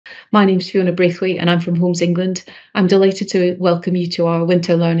My name's Fiona Braithwaite and I'm from Homes England. I'm delighted to welcome you to our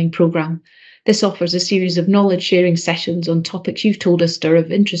winter learning programme. This offers a series of knowledge sharing sessions on topics you've told us are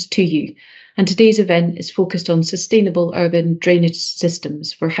of interest to you. And today's event is focused on sustainable urban drainage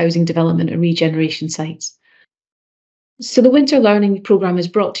systems for housing development and regeneration sites. So the winter learning programme is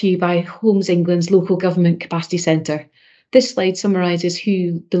brought to you by Homes England's Local Government Capacity Centre. This slide summarises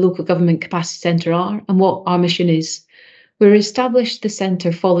who the Local Government Capacity Centre are and what our mission is. We established the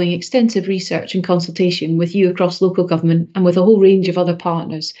centre following extensive research and consultation with you across local government and with a whole range of other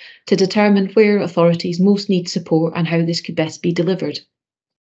partners to determine where authorities most need support and how this could best be delivered.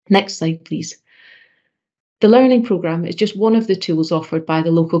 Next slide, please. The learning programme is just one of the tools offered by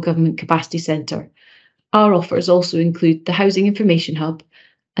the Local Government Capacity Centre. Our offers also include the Housing Information Hub,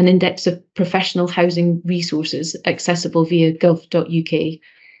 an index of professional housing resources accessible via gov.uk,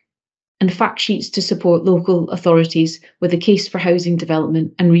 and fact sheets to support local authorities with a case for housing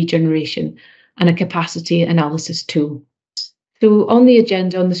development and regeneration, and a capacity analysis tool. So on the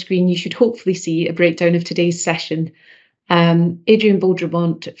agenda on the screen, you should hopefully see a breakdown of today's session. Adrian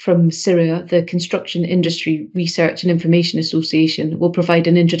Baudremont from CIRA, the Construction Industry Research and Information Association, will provide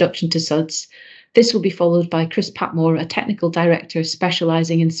an introduction to SuDS. This will be followed by Chris Patmore, a technical director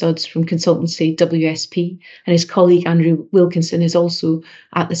specialising in SuDS from consultancy WSP, and his colleague Andrew Wilkinson is also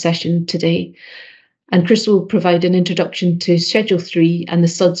at the session today. And Chris will provide an introduction to Schedule 3 and the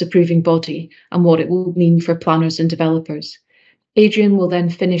SuDS approving body and what it will mean for planners and developers. Adrian will then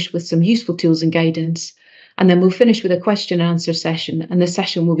finish with some useful tools and guidance, and then we'll finish with a question and answer session, and the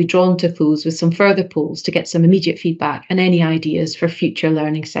session will be drawn to close with some further polls to get some immediate feedback and any ideas for future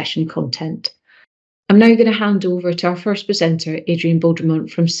learning session content. I'm now going to hand over to our first presenter, Adrian Baudremont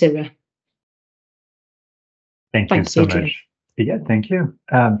from CIRA. Thank you so much. Yeah, thank you.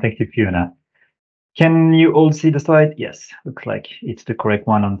 Thank you, Fiona. Can you all see the slide? Yes, looks like it's the correct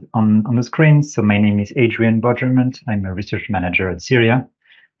one on the screen. So my name is Adrian Baudremont. I'm a research manager at CIRA,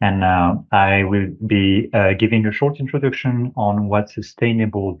 and I will be giving a short introduction on what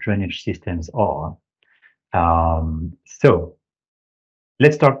sustainable drainage systems are. So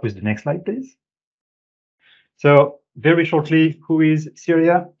let's start with the next slide, please. So very shortly, who is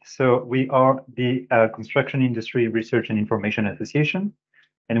CIRA? So we are the Construction Industry Research and Information Association,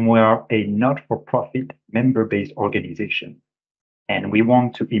 and we are a not-for-profit member-based organization. And we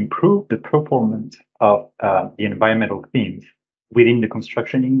want to improve the performance of the environmental themes within the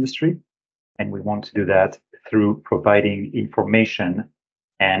construction industry. And we want to do that through providing information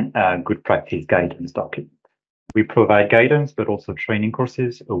and good practice guidance documents. We provide guidance, but also training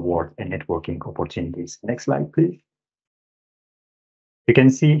courses, awards, and networking opportunities. Next slide, please. You can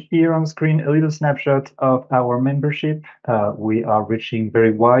see here on screen a little snapshot of our membership. We are reaching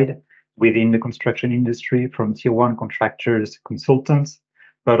very wide within the construction industry, from tier 1 contractors, consultants,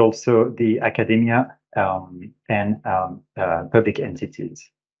 but also the academia and public entities.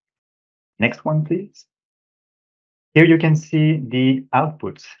 Next one, please. Here you can see the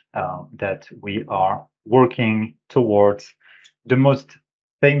outputs that we are working towards. The most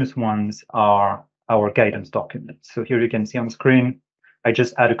famous ones are our guidance documents. So here you can see on screen, I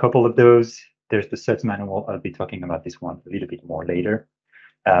just add a couple of those. There's the SuDS manual. I'll be talking about this one a little bit more later.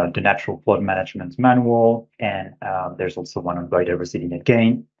 The natural flood management manual, and there's also one on biodiversity net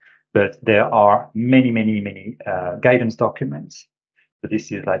gain. But there are many guidance documents. So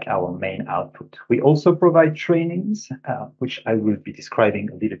this is like our main output. We also provide trainings, which I will be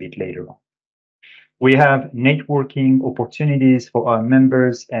describing a little bit later on. We have networking opportunities for our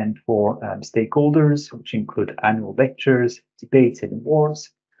members and for stakeholders, which include annual lectures, debates, and awards.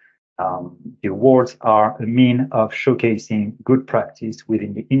 The awards are a mean of showcasing good practice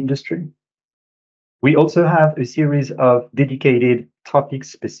within the industry. We also have a series of dedicated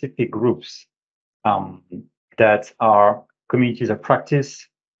topic-specific groups that are communities of practice.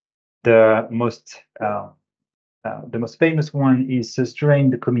 The most famous one is SuDS,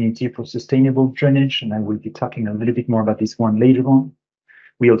 the Community for Sustainable Drainage, and I will be talking a little bit more about this one later on.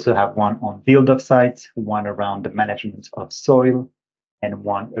 We also have one on build-up sites, one around the management of soil, and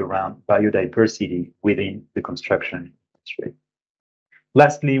one around biodiversity within the construction industry.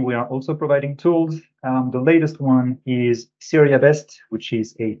 Lastly, we are also providing tools. The latest one is CIRA Best, which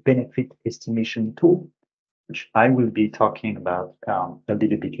is a benefit estimation tool, which I will be talking about a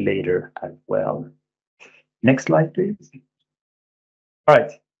little bit later as well. Next slide, please. All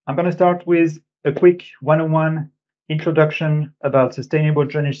right, I'm going to start with a quick 101 introduction about sustainable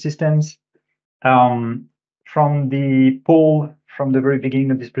drainage systems. From the poll from the very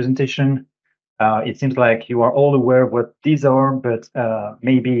beginning of this presentation, it seems like you are all aware of what these are, but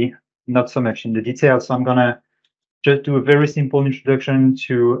maybe not so much in the detail. So I'm going to just do a very simple introduction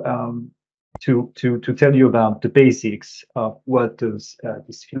to tell you about the basics of what this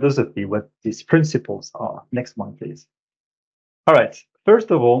philosophy, what these principles are. Next one, please. All right.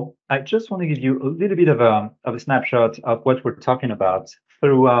 First of all, I just want to give you a little bit of a snapshot of what we're talking about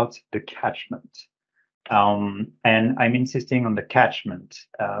throughout the catchment. And I'm insisting on the catchment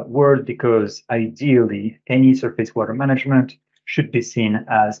word because ideally any surface water management should be seen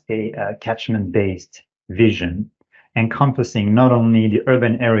as a catchment-based vision, encompassing not only the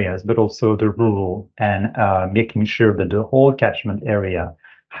urban areas, but also the rural, and making sure that the whole catchment area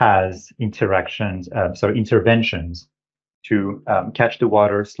has interventions to catch the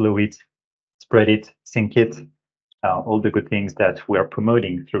water, slow it, spread it, sink it, all the good things that we are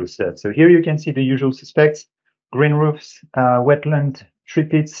promoting through SuDS. So here you can see the usual suspects: green roofs, wetland, tree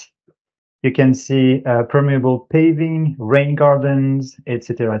pits. You can see permeable paving, rain gardens,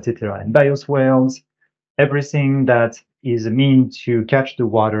 etc., and bioswales, everything that is a mean to catch the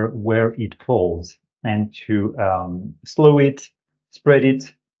water where it falls and to slow it, spread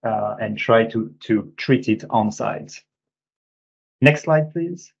it, and try to treat it on site. Next slide,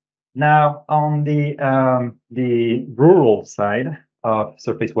 please. Now, on the rural side of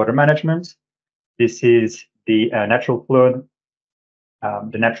surface water management, this is the natural flood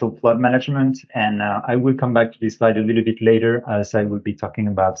management, and I will come back to this slide a little bit later as I will be talking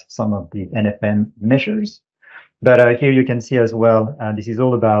about some of the NFM measures. But here you can see as well, this is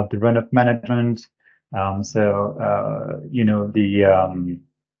all about the runoff management. You know,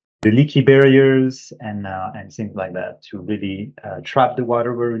 the leaky barriers and things like that to really trap the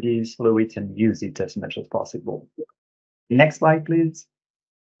water where it is, slow it, and use it as much as possible. Next slide, please.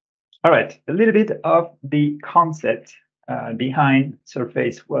 All right, a little bit of the concept behind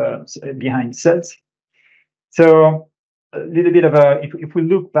behind SuDS. So a little bit of if we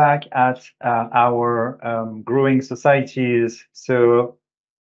look back at our growing societies, so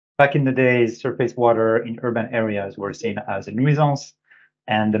back in the days, surface water in urban areas were seen as a nuisance.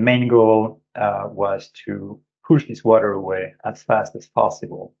 And the main goal was to push this water away as fast as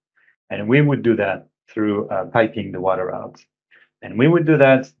possible. And we would do that through piping the water out. And we would do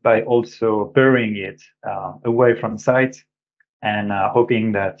that by also burying it away from site and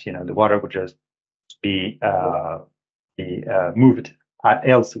hoping that, you know, the water would just be moved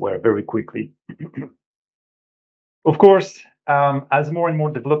elsewhere very quickly. Of course, as more and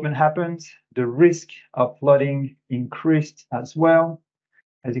more development happens, the risk of flooding increased as well.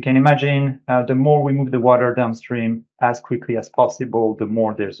 As you can imagine, the more we move the water downstream as quickly as possible, the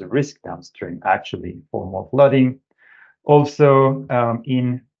more there's a risk downstream actually for more flooding. Also,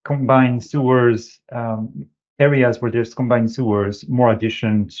 in combined sewers, areas where there's combined sewers, more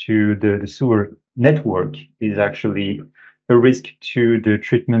addition to the sewer network is actually a risk to the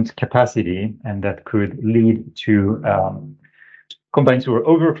treatment capacity, and that could lead to combined sewer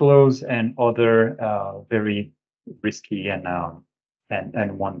overflows and other very risky and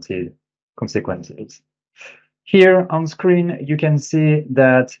unwanted consequences. Here on screen, you can see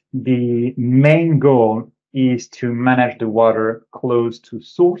that the main goal is to manage the water close to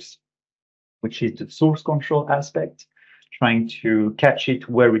source, which is the source control aspect, trying to catch it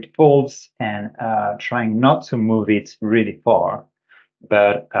where it falls and trying not to move it really far,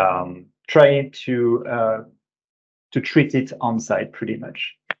 but try to treat it on site pretty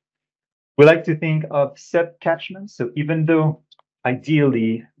much. We like to think of sub-catchments. So even though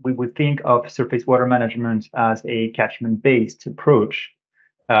ideally we would think of surface water management as a catchment-based approach,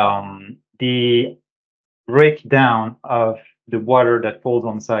 the breakdown of the water that falls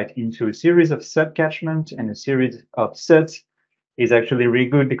on site into a series of sub-catchment and a series of SuDS is actually really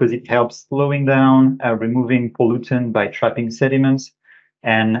good because it helps slowing down, removing pollutant by trapping sediments,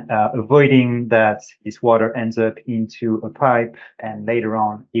 and avoiding that this water ends up into a pipe and later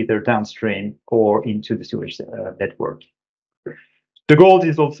on either downstream or into the sewage network. The goal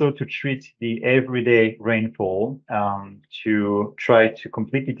is also to treat the everyday rainfall to try to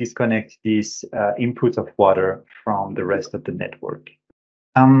completely disconnect this input of water from the rest of the network.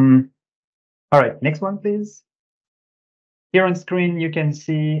 All right, next one, please. Here on screen, you can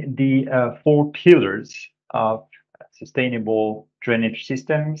see the 4 pillars of sustainable drainage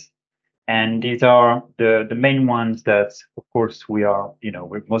systems. And these are the main ones that, of course, we're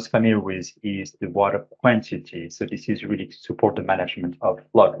most familiar with is the water quantity. So this is really to support the management of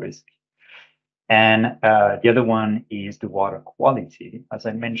flood risk. And the other one is the water quality. As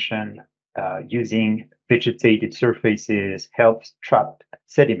I mentioned, using vegetated surfaces helps trap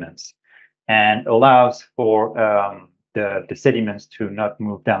sediments and allows for the sediments to not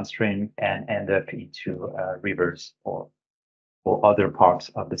move downstream and end up into rivers or other parts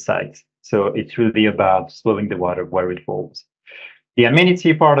of the site. So it's really about slowing the water where it falls. The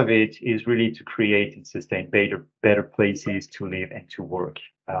amenity part of it is really to create and sustain better places to live and to work.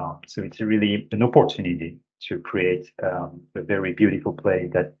 So it's really an opportunity to create a very beautiful place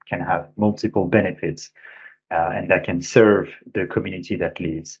that can have multiple benefits and that can serve the community that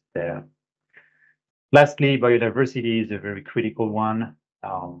lives there. Lastly, biodiversity is a very critical one.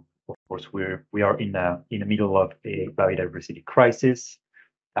 Of course, we are in the middle of a biodiversity crisis.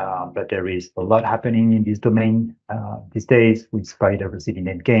 But there is a lot happening in this domain these days, with biodiversity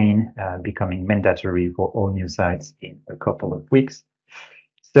net gain becoming mandatory for all new sites in a couple of weeks.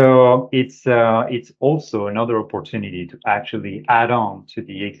 So it's also another opportunity to actually add on to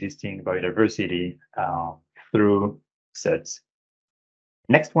the existing biodiversity through SuDS.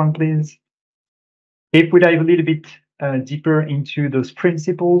 Next one, please. If we dive a little bit deeper into those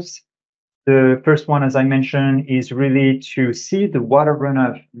principles, the first one, as I mentioned, is really to see the water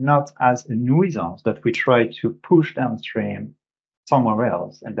runoff not as a nuisance that we try to push downstream somewhere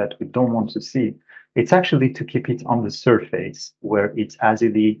else and that we don't want to see. It's actually to keep it on the surface where it's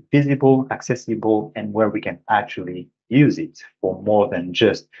easily visible, accessible, and where we can actually use it for more than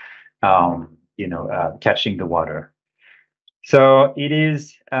just, catching the water. So it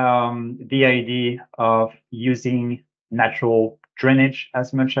is the idea of using natural drainage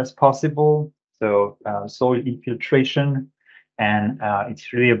as much as possible. So soil infiltration, and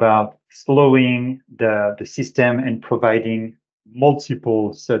it's really about slowing the system and providing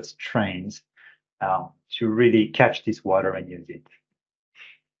multiple such trains to really catch this water and use it.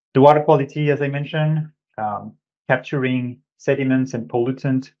 The water quality, as I mentioned, capturing sediments and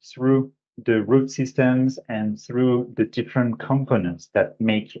pollutants through the root systems and through the different components that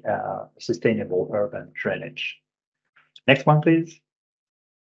make sustainable urban drainage. Next one, please.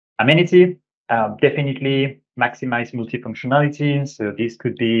 Amenity, definitely maximize multifunctionality. So this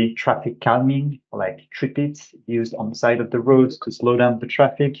could be traffic calming, like tripits used on the side of the roads to slow down the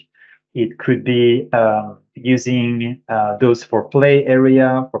traffic. It could be using those for play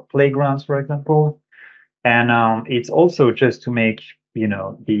area, for playgrounds, for example. And it's also just to make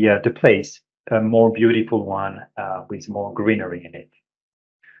the place a more beautiful one with more greenery in it.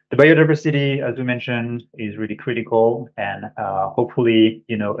 The biodiversity, as we mentioned, is really critical, and hopefully,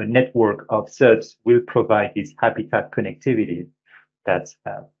 a network of SuDS will provide this habitat connectivity that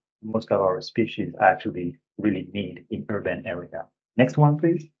most of our species actually really need in urban area. Next one,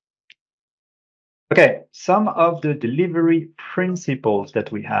 please. Okay, some of the delivery principles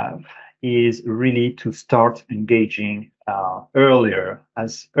that we have is really to start engaging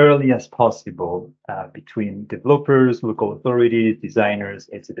as early as possible between developers, local authorities, designers,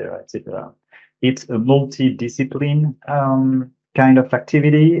 etc., etc. It's a multidiscipline kind of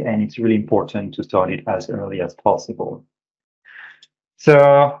activity, and it's really important to start it as early as possible.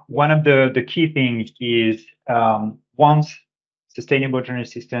 So one of the key things is once sustainable drainage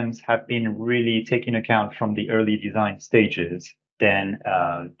systems have been really taken account from the early design stages, then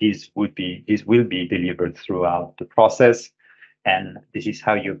this will be delivered throughout the process. And this is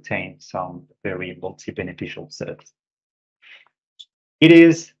how you obtain some very multi-beneficial SuDS. It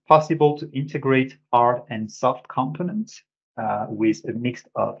is possible to integrate hard and soft components with a mix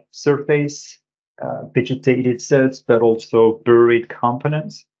of surface, vegetated SuDS, but also buried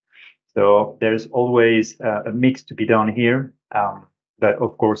components. So there's always a mix to be done here. But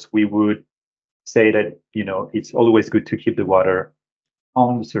of course, we would say that, it's always good to keep the water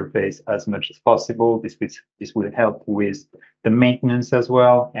on the surface as much as possible. This will help with the maintenance as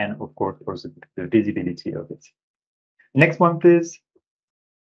well, and of course, also the visibility of it. Next one, please.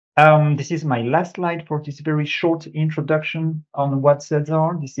 This is my last slide for this very short introduction on what SuDS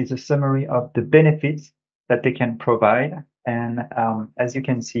are. This is a summary of the benefits that they can provide. And as you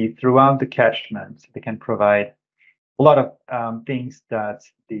can see, throughout the catchment, they can provide a lot of things that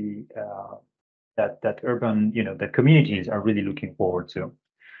that urban, that communities are really looking forward to.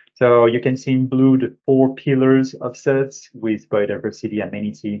 So you can see in blue the 4 pillars of SuDS with biodiversity,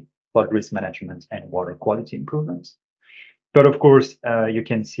 amenity, flood risk management, and water quality improvements. But of course, you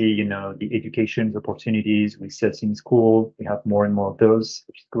can see, the education opportunities with SuDS in school. We have more and more of those,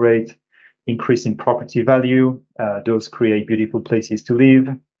 which is great. Increase in property value. Those create beautiful places to live.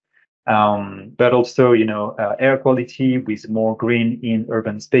 But also, air quality with more green in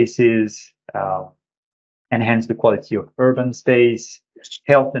urban spaces, enhance the quality of urban space.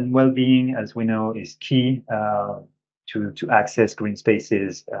 Health and well-being, as we know, is key to access green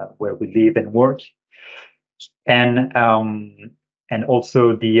spaces where we live and work. And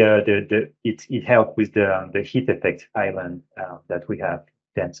also it helps with the heat effect island that we have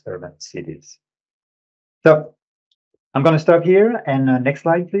dense urban cities. So I'm going to stop here, and next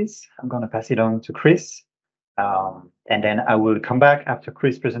slide, please. I'm going to pass it on to Chris. And then I will come back after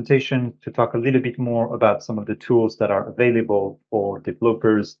Chris' presentation to talk a little bit more about some of the tools that are available for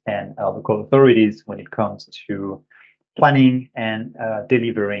developers and local authorities when it comes to planning and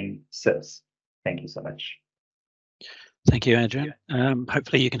delivering SuDS. Thank you so much. Thank you, Adrian.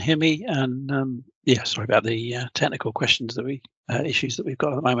 Hopefully you can hear me. And yeah, sorry about the technical questions that issues that we've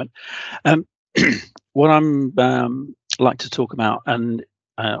got at the moment. What I'm like to talk about, and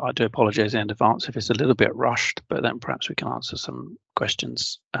I do apologise in advance if it's a little bit rushed, but then perhaps we can answer some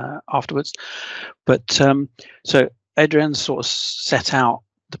questions afterwards. But so Adrian sort of set out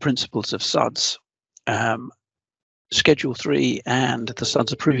the principles of SuDS. Schedule 3 and the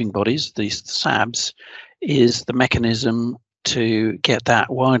SuDS approving bodies, these SABs, is the mechanism to get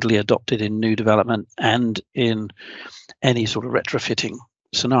that widely adopted in new development and in any sort of retrofitting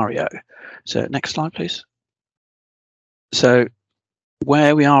scenario. So next slide, please. So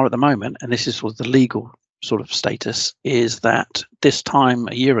where we are at the moment, and this is sort of the legal sort of status, is that this time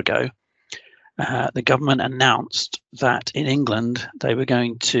a year ago, the government announced that in England they were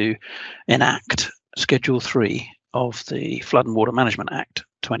going to enact Schedule 3 of the Flood and Water Management Act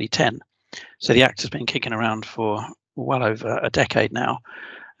 2010. So the act has been kicking around for well over a decade now.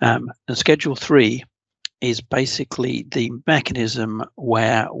 And Schedule 3 is basically the mechanism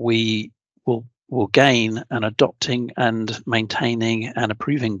where we will gain an adopting and maintaining and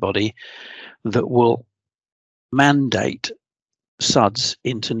approving body that will mandate SuDS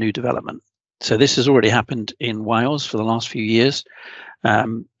into new development. So this has already happened in Wales for the last few years.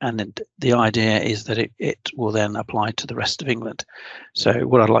 And the idea is that it will then apply to the rest of England. So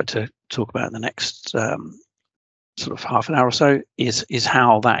what I'd like to talk about in the next sort of half an hour or so is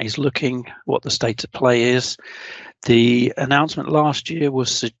how that is looking, what the state of play is. The announcement last year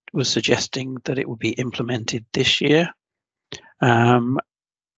was suggesting that it would be implemented this year. Our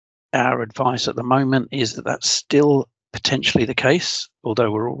advice at the moment is that that's still potentially the case,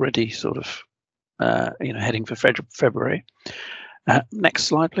 although we're already sort of heading for February. Next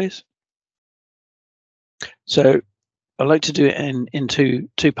slide, please. So I'd like to do it in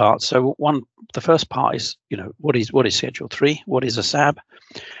two parts. So the first part is, what is Schedule 3? What is a SAB?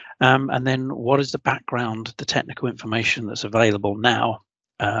 And then what is the background, the technical information that's available now,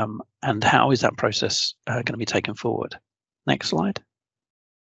 and how is that process going to be taken forward? Next slide.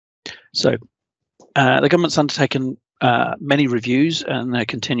 So the government's undertaken many reviews, and they're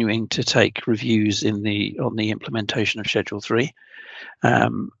continuing to take reviews on the implementation of Schedule 3.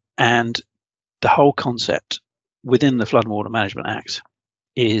 And the whole concept within the Flood and Water Management Act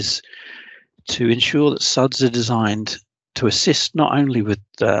is to ensure that SuDS are designed to assist not only with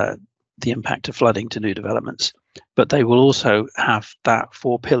the impact of flooding to new developments, but they will also have that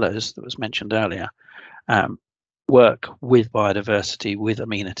 4 pillars that was mentioned earlier, work with biodiversity, with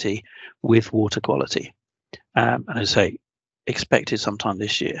amenity, with water quality. And as I say, expected sometime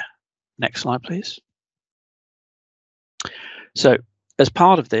this year. Next slide, please. So as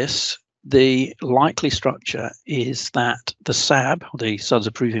part of this, the likely structure is that the SAB, or the SuDS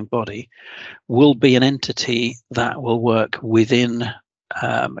approving body, will be an entity that will work within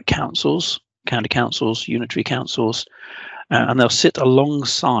councils, county councils, unitary councils, and they'll sit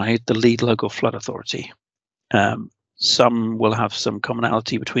alongside the lead local flood authority. Some will have some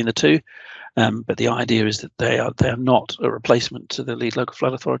commonality between the two, but the idea is that they are not a replacement to the lead local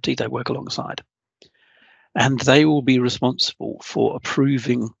flood authority. They work alongside, and they will be responsible for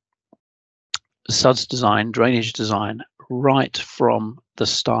approving SuDS design, drainage design, right from the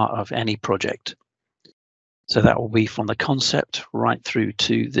start of any project. So that will be from the concept right through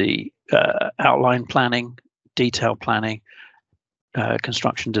to the outline planning, detail planning,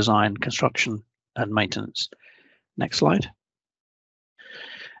 construction design, construction and maintenance. Next slide.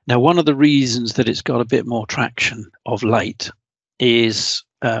 Now, one of the reasons that it's got a bit more traction of late is,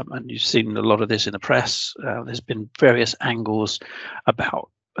 and you've seen a lot of this in the press, there's been various angles about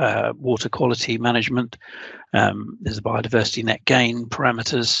water quality management. There's the biodiversity net gain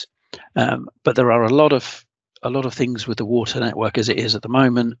parameters, but there are a lot of things with the water network as it is at the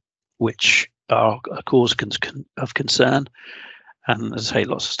moment, which are a cause of concern. And as I say,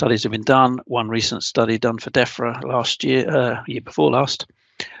 lots of studies have been done. One recent study done for DEFRA last year, year before last,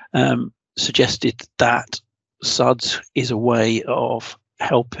 suggested that SuDS is a way of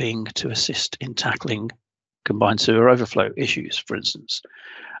helping to assist in tackling combined sewer overflow issues, for instance,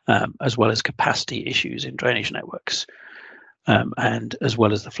 as well as capacity issues in drainage networks, and as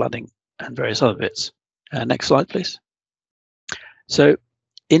well as the flooding and various other bits. Next slide, please. So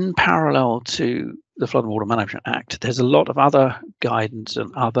in parallel to the Flood and Water Management Act, there's a lot of other guidance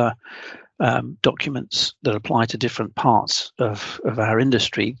and other documents that apply to different parts of our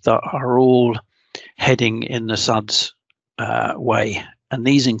industry that are all heading in the SuDS way. And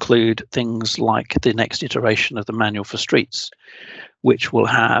these include things like the next iteration of the manual for streets, which will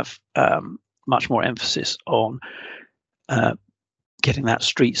have much more emphasis on getting that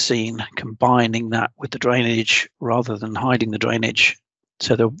street scene, combining that with the drainage rather than hiding the drainage.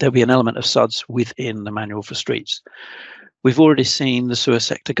 So there'll be an element of SuDS within the manual for streets. We've already seen the sewer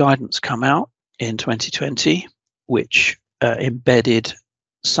sector guidance come out in 2020, which embedded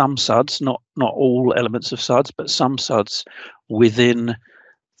some SuDS, not all elements of SuDS, but some SuDS within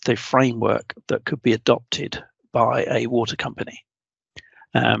the framework that could be adopted by a water company.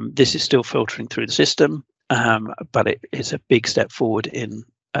 This is still filtering through the system, but it is a big step forward in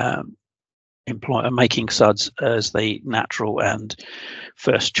making SuDS as the natural and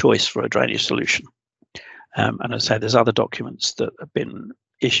first choice for a drainage solution. And as I say, there's other documents that have been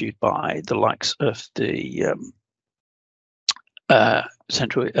issued by the likes of the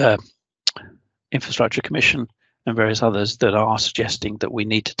Central Infrastructure Commission and various others that are suggesting that we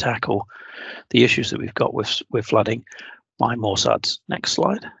need to tackle the issues that we've got with flooding by more SuDS. Next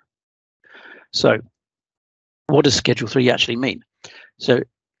slide. So what does Schedule 3 actually mean? So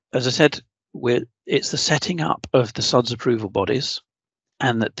as I said, it's the setting up of the SuDS approval bodies,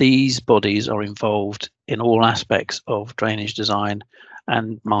 and that these bodies are involved in all aspects of drainage design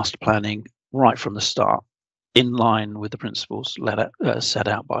and master planning right from the start, in line with the principles set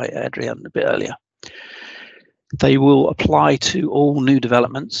out by Adrian a bit earlier. They will apply to all new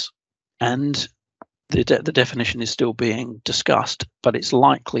developments, and the definition is still being discussed, but it's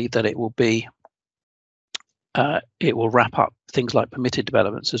likely that it will wrap up things like permitted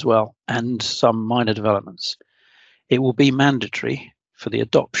developments as well, and some minor developments. It will be mandatory for the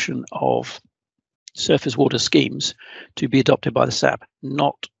adoption of surface water schemes to be adopted by the SAB,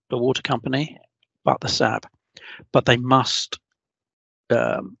 not the water company, but the SAB. But they must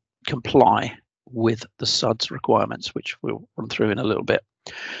comply with the SuDS requirements, which we'll run through in a little bit.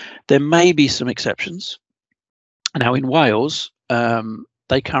 There may be some exceptions. Now in Wales,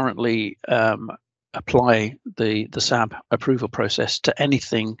 they currently apply the SAB approval process to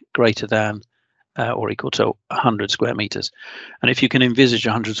anything greater than or equal to 100 square meters. And if you can envisage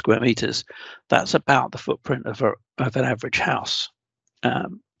 100 square meters, that's about the footprint of an average house.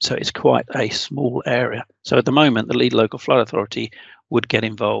 So it's quite a small area. So at the moment, the lead local flood authority would get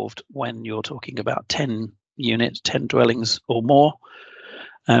involved when you're talking about 10 units, 10 dwellings or more.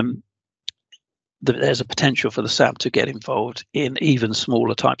 There's a potential for the SAB to get involved in even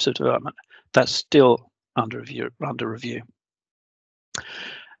smaller types of development. That's still under review.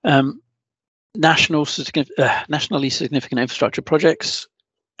 Nationally significant infrastructure projects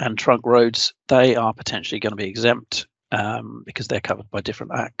and trunk roads, they are potentially going to be exempt because they're covered by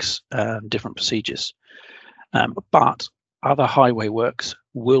different acts and different procedures. But other highway works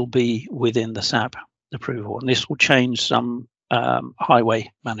will be within the SAB approval, and this will change some highway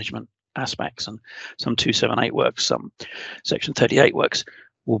management aspects, and some 278 works, some Section 38 works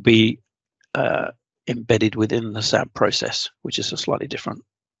will be embedded within the SAB process, which is a slightly different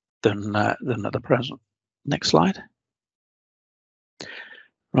than at the present. Next slide.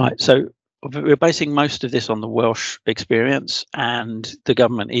 Right, so we're basing most of this on the Welsh experience, and the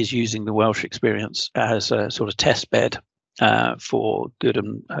government is using the Welsh experience as a sort of test bed for good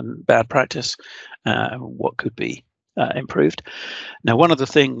and bad practice, what could be improved. Now, one of the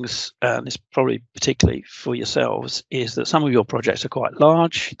things, and it's probably particularly for yourselves, is that some of your projects are quite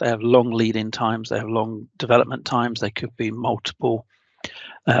large. They have long lead-in times, they have long development times, they could be multiple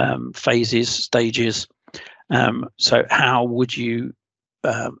phases, stages. So how would you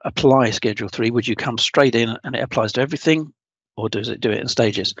apply Schedule 3? Would you come straight in and it applies to everything, or does it do it in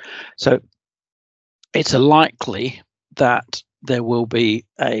stages? So it's likely that there will be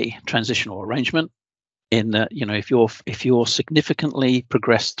a transitional arrangement in that, you know, if you're significantly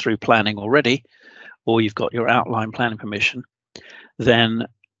progressed through planning already, or you've got your outline planning permission, then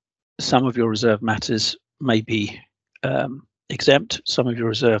some of your reserve matters may be exempt. Some of your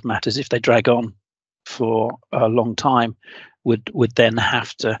reserve matters, if they drag on for a long time, would then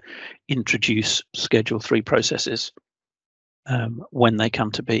have to introduce Schedule 3 processes when they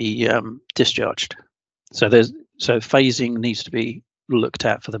come to be discharged. So phasing needs to be looked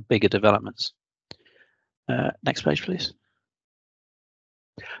at for the bigger developments. Next page, please.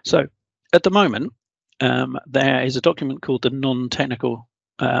 So at the moment, there is a document called the non-technical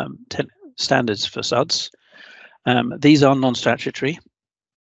standards for SuDS. These are non-statutory,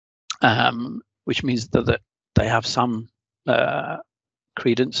 which means that they have some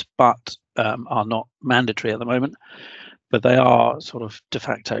credence, but are not mandatory at the moment. but they are sort of de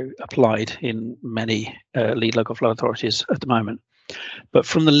facto applied in many lead local flow authorities at the moment. But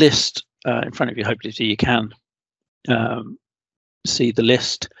from the list in front of you, hopefully you can see the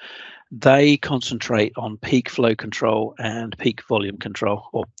list. They concentrate on peak flow control and peak volume control,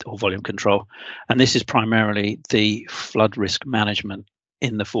 or volume control. And this is primarily the flood risk management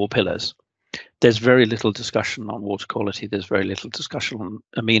in the 4 pillars. There's very little discussion on water quality. There's very little discussion on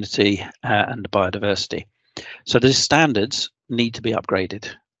amenity and biodiversity. So these standards need to be upgraded.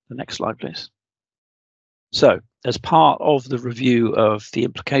 The next slide, please. So as part of the review of the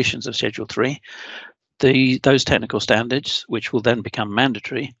implications of Schedule 3, those technical standards, which will then become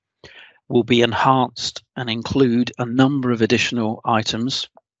mandatory, will be enhanced and include a number of additional items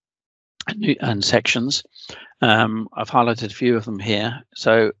and sections. I've highlighted a few of them here.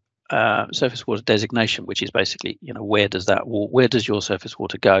 So surface water designation, which is basically, where does your surface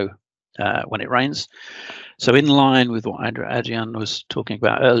water go when it rains? So in line with what Adrian was talking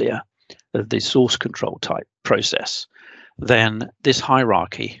about earlier, the source control type process, then this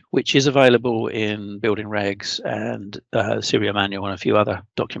hierarchy, which is available in building regs and Syria manual and a few other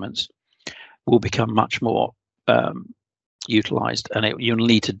documents, will become much more utilized, and you'll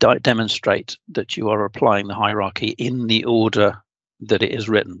need to demonstrate that you are applying the hierarchy in the order that it is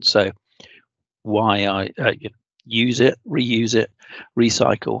written. So why use it, reuse it,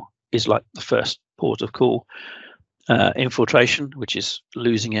 recycle is like the first port of call. Infiltration, which is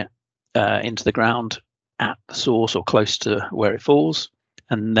losing it into the ground at the source or close to where it falls,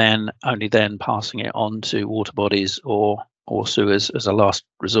 and then only then passing it on to water bodies or sewers as a last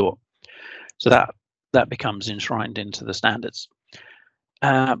resort. So that becomes enshrined into the standards.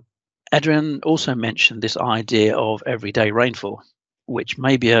 Adrian also mentioned this idea of everyday rainfall, which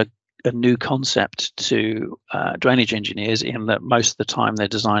may be a new concept to drainage engineers, in that most of the time they're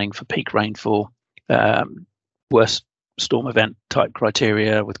designing for peak rainfall, worst storm event type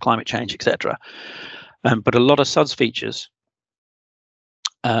criteria with climate change, etc. But a lot of SuDS features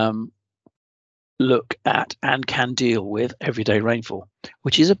look at and can deal with everyday rainfall,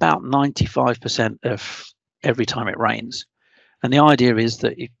 which is about 95% of every time it rains. And the idea is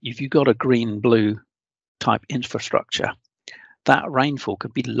that if you've got a green-blue type infrastructure, that rainfall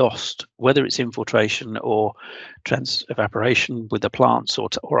could be lost, whether it's infiltration or evaporation with the plants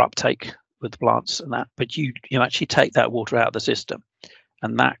or uptake with the plants and that. But you actually take that water out of the system,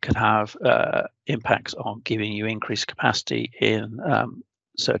 and that could have impacts on giving you increased capacity in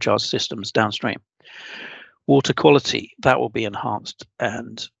surcharge systems downstream. Water quality, that will be enhanced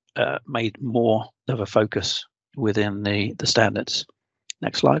and made more of a focus within the standards.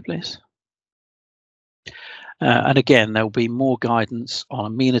 Next slide, please. And again, there will be more guidance on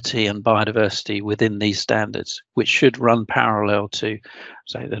amenity and biodiversity within these standards, which should run parallel to,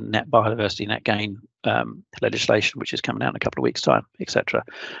 say, the net biodiversity, net gain legislation, which is coming out in a couple of weeks' time, etc.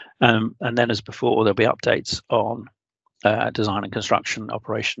 And then, as before, there'll be updates on design and construction,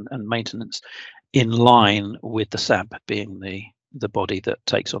 operation and maintenance, in line with the SAB being the body that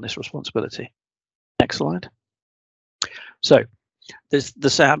takes on this responsibility. Next slide. So the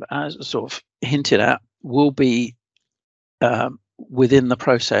SAB, as sort of hinted at, will be within the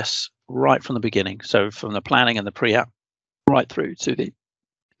process right from the beginning. So from the planning and the pre-app right through to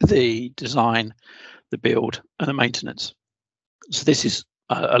the design, the build and the maintenance. So this is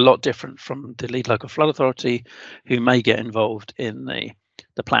a lot different from the lead local flood authority, who may get involved in the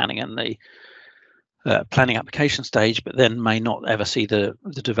planning and the planning application stage, but then may not ever see the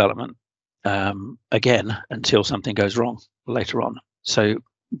development again until something goes wrong later on. So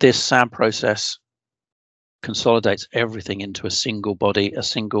this SAB process consolidates everything into a single body, a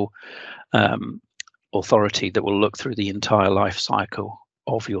single authority that will look through the entire life cycle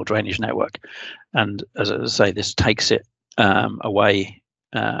of your drainage network. And as I say, this takes it away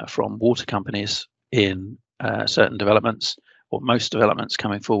from water companies in certain developments, or most developments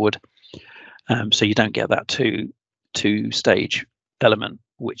coming forward. So you don't get that two-stage element,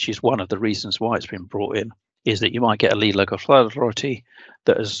 which is one of the reasons why it's been brought in, is that you might get a lead local flood authority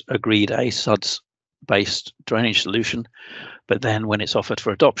that has agreed a SuDS-based drainage solution, but then when it's offered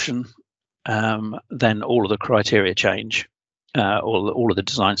for adoption, then all of the criteria change, all of the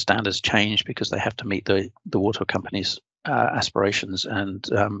design standards change, because they have to meet the water company's aspirations and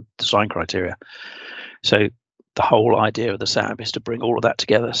design criteria. So the whole idea of the SAB is to bring all of that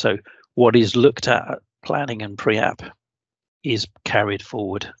together. So what is looked at planning and pre-app is carried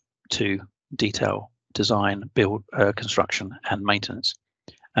forward to detail, design, build, construction and maintenance.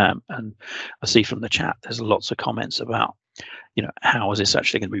 And I see from the chat there's lots of comments about, how is this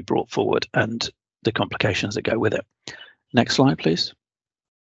actually going to be brought forward and the complications that go with it. Next slide, please.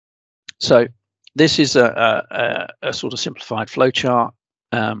 So this is a sort of simplified flowchart.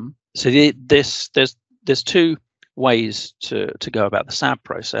 So there's two ways to go about the SAB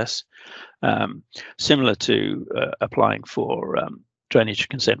process, similar to applying for drainage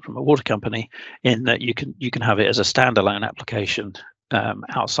consent from a water company, in that you can have it as a standalone application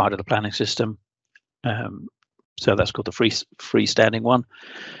outside of the planning system. So that's called the freestanding one,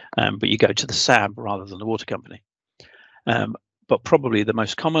 but you go to the SAB rather than the water company. But probably the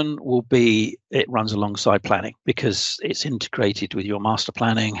most common will be it runs alongside planning, because it's integrated with your master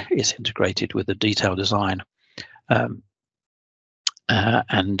planning, it's integrated with the detailed design, and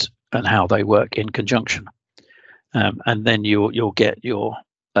how they work in conjunction. And then you'll get your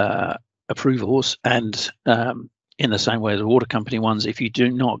approvals, and in the same way as the water company ones, if you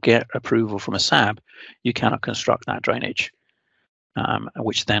do not get approval from a SAB, you cannot construct that drainage,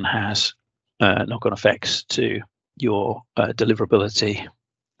 which then has knock-on effects to your deliverability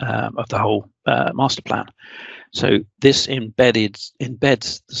of the whole master plan. So this embeds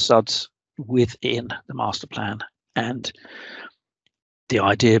the SuDS within the master plan, and the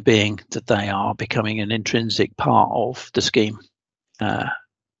idea being that they are becoming an intrinsic part of the scheme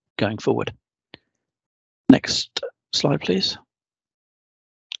going forward. Next slide, please.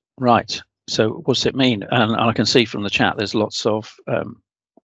 Right, so what does it mean? And I can see from the chat there's lots of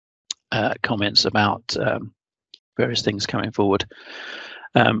comments about various things coming forward.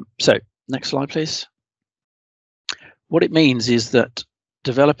 So next slide, please. What it means is that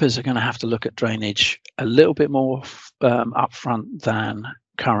developers are going to have to look at drainage a little bit more upfront than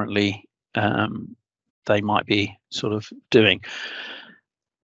currently they might be sort of doing.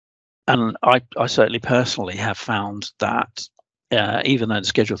 And I certainly personally have found that even though the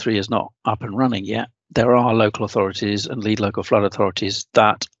Schedule 3 is not up and running yet, there are local authorities and lead local flood authorities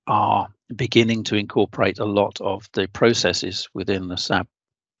that are beginning to incorporate a lot of the processes within the SAB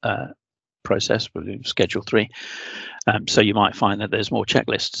process within Schedule 3. So you might find that there's more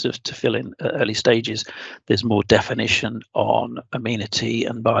checklists to fill in at early stages. There's more definition on amenity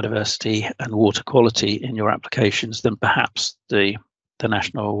and biodiversity and water quality in your applications than perhaps the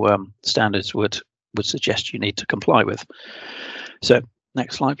national standards would suggest you need to comply with. So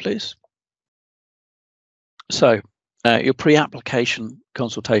next slide, please. So your pre-application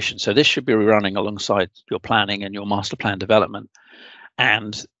consultation. So this should be running alongside your planning and your master plan development.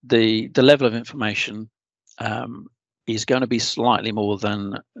 And the level of information is going to be slightly more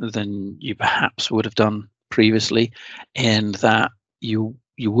than you perhaps would have done previously, in that you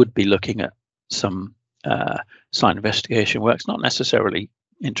would be looking at some site investigation works, not necessarily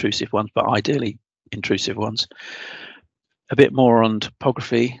intrusive ones, but ideally intrusive ones. A bit more on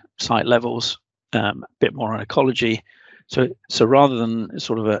topography, site levels, a bit more on ecology. So rather than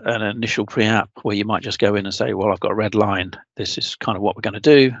sort of an initial pre-app where you might just go in and say, well, I've got a red line, this is kind of what we're going to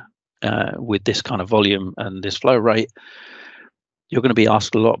do with this kind of volume and this flow rate, you're going to be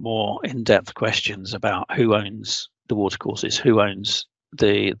asked a lot more in-depth questions about who owns the watercourses, who owns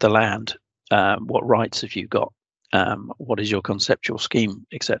the land, what rights have you got, what is your conceptual scheme,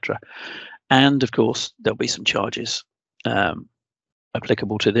 etc. And of course, there'll be some charges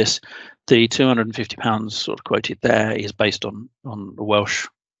applicable to this. The £250 sort of quoted there is based on the Welsh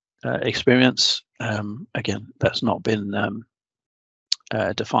experience. Again, that's not been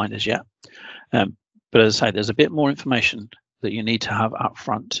defined as yet. But as I say, there's a bit more information that you need to have up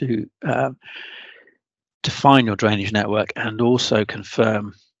front to define your drainage network and also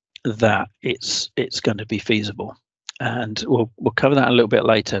confirm that it's going to be feasible. And we'll cover that a little bit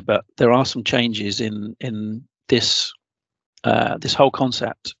later, but there are some changes in this. This whole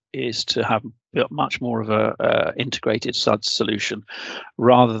concept is to have much more of a integrated SuDS solution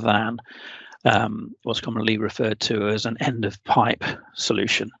rather than what's commonly referred to as an end of pipe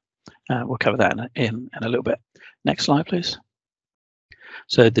solution. We'll cover that in a little bit. Next slide, please.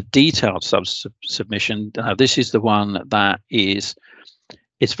 So the detailed submission, this is the one that it's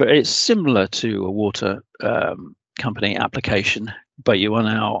similar to a water company application, but you are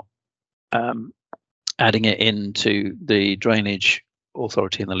now adding it into the drainage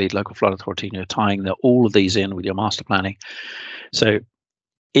authority and the lead local flood authority, and you're tying all of these in with your master planning. So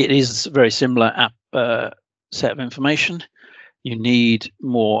it is a very similar set of information. You need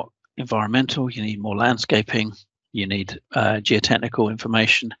more environmental, you need more landscaping, you need geotechnical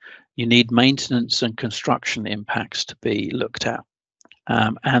information, you need maintenance and construction impacts to be looked at.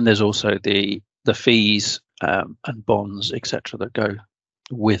 And there's also the fees and bonds, etc., that go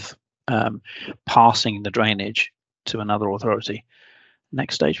with passing the drainage to another authority.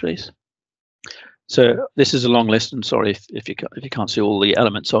 Next stage, please. So this is a long list, and sorry if you can't see all the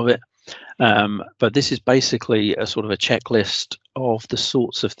elements of it, but this is basically a sort of a checklist of the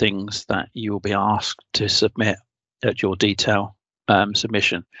sorts of things that you will be asked to submit at your detail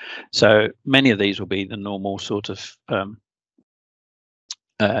submission. So many of these will be the normal sort of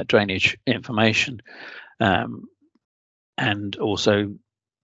drainage information, and also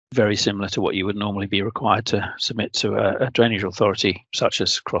very similar to what you would normally be required to submit to a drainage authority, such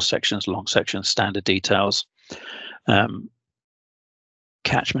as cross sections, long sections, standard details,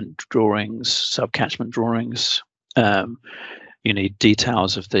 catchment drawings, sub-catchment drawings. You need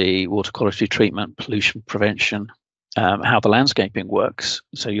details of the water quality treatment, pollution prevention, how the landscaping works.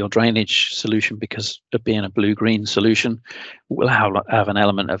 So your drainage solution, because of being a blue-green solution, will have an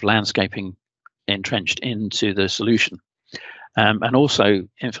element of landscaping entrenched into the solution. And also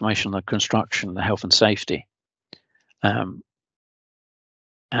information on the construction, the health and safety,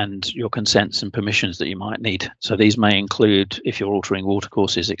 and your consents and permissions that you might need. So these may include, if you're altering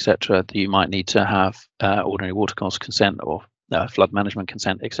watercourses, etc., that you might need to have ordinary watercourse consent or flood management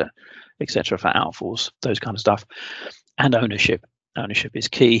consent, etc., for outfalls, those kind of stuff. And ownership. Ownership is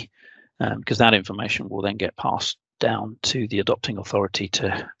key, because that information will then get passed down to the adopting authority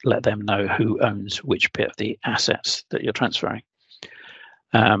to let them know who owns which bit of the assets that you're transferring.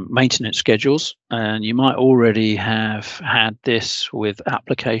 Maintenance schedules, and you might already have had this with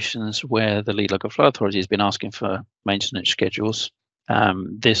applications where the lead local flood authority has been asking for maintenance schedules.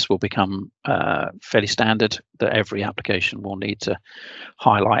 This will become fairly standard, that every application will need to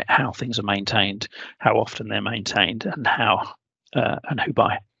highlight how things are maintained, how often they're maintained, and how and who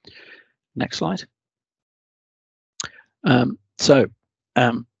by. Next slide.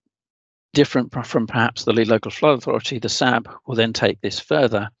 Different from perhaps the lead local flood authority, the SAB will then take this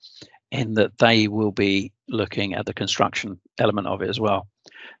further in that they will be looking at the construction element of it as well.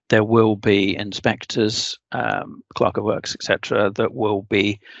 There will be inspectors, clerk of works, etc., that will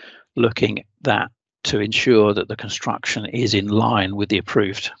be looking at that to ensure that the construction is in line with the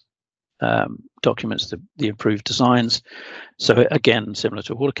approved documents, the approved designs. So again, similar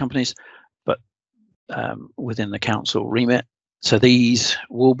to water companies, but within the council remit. So these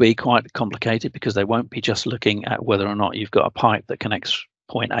will be quite complicated, because they won't be just looking at whether or not you've got a pipe that connects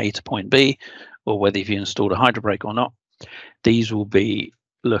point A to point B, or whether you've installed a hydro break or not. These will be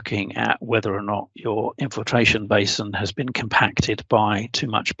looking at whether or not your infiltration basin has been compacted by too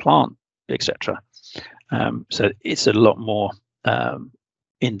much plant, etc. So it's a lot more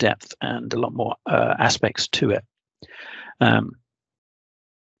in depth and a lot more aspects to it.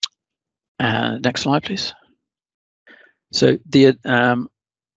 Next slide, please. So the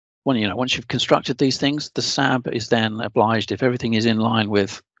once you've constructed these things, the SAB is then obliged, if everything is in line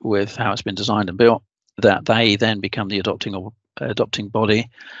with how it's been designed and built, that they then become the adopting body,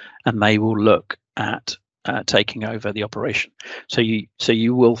 and they will look at taking over the operation. So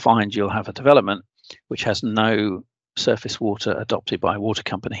you will find you'll have a development which has no surface water adopted by a water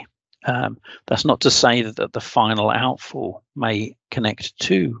company. That's not to say that the final outfall may connect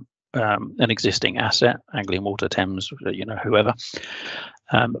to an existing asset, Anglian Water, Thames, whoever,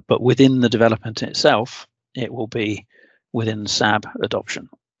 but within the development itself, it will be within SAB adoption.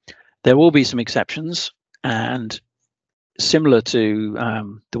 There will be some exceptions, and similar to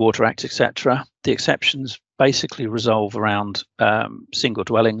the Water Act, etc., the exceptions basically resolve around single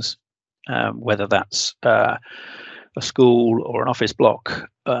dwellings, whether that's a school or an office block,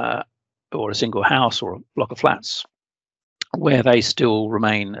 or a single house or a block of flats, where they still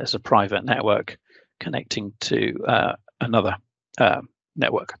remain as a private network connecting to another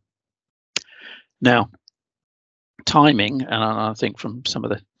network. Now, timing, and I think from some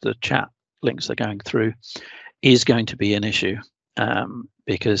of the chat links they're going through, is going to be an issue,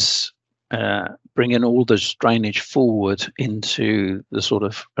 because bringing all this drainage forward into the sort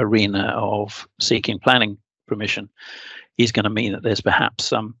of arena of seeking planning permission is going to mean that there's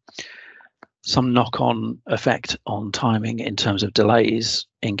perhaps some knock-on effect on timing in terms of delays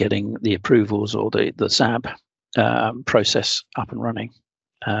in getting the approvals or the SAB process up and running.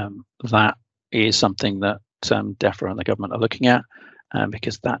 That is something that DEFRA and the government are looking at,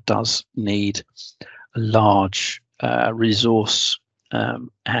 because that does need a large resource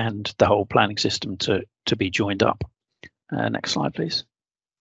and the whole planning system to be joined up. Next slide, please.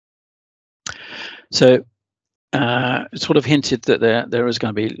 So sort of hinted that there is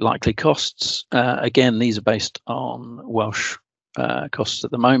going to be likely costs. Again, these are based on Welsh costs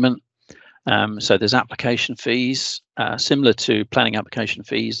at the moment. So there's application fees, similar to planning application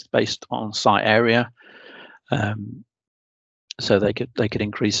fees, based on site area. So they could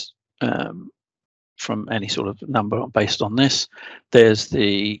increase from any sort of number based on this. There's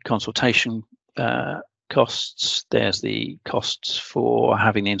the consultation costs. There's the costs for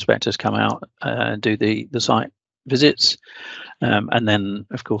having the inspectors come out and do the site visits. And then,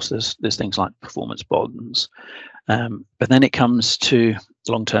 of course, there's things like performance bonds. But then it comes to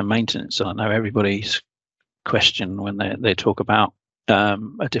long-term maintenance. And I know everybody's question when they talk about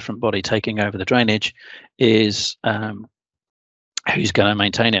a different body taking over the drainage is who's going to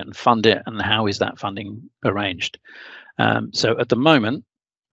maintain it and fund it, and how is that funding arranged? So at the moment,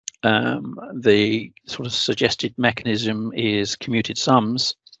 the sort of suggested mechanism is commuted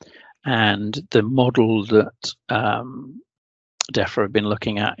sums, and the model that DEFRA have been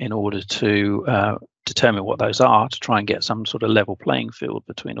looking at in order to determine what those are, to try and get some sort of level playing field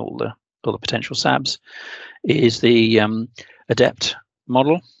between all the potential SABs, is the ADEPT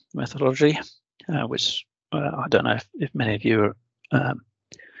model methodology, which I don't know if many of you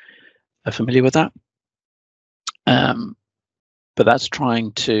are familiar with that. But that's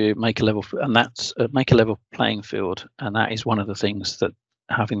trying to make a level, and that's make a level playing field, and that is one of the things that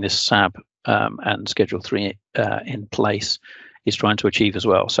having this SAB and Schedule 3 in place is trying to achieve as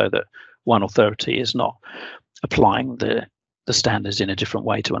well, so that one authority is not applying the standards in a different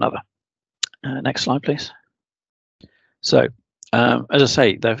way to another. Next slide, please. So, as I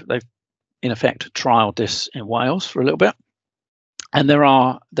say, they've in effect trialed this in Wales for a little bit, and there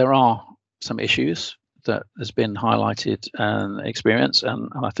are some issues that has been highlighted and experienced, and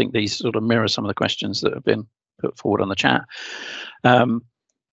I think these sort of mirror some of the questions that have been put forward on the chat.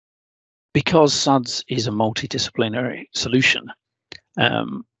 Because SuDS is a multidisciplinary solution,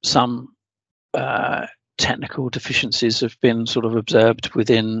 some technical deficiencies have been sort of observed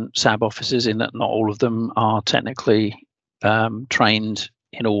within SAB officers, in that not all of them are technically trained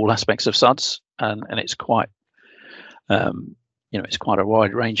in all aspects of SuDS, and it's quite it's quite a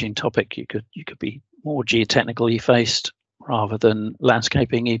wide-ranging topic. You could be more geotechnically faced rather than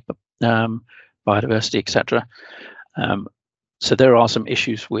landscaping, biodiversity, etc. So there are some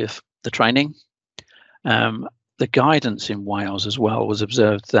issues with the training. The guidance in Wales as well was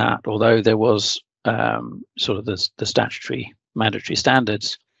observed that although there was sort of the statutory mandatory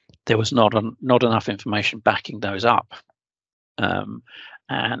standards, there was not enough information backing those up,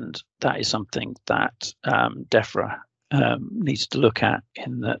 and that is something that DEFRA needs to look at,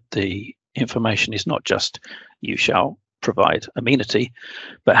 in that the information is not just you shall provide amenity,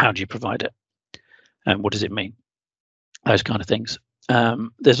 but how do you provide it and what does it mean, those kind of things.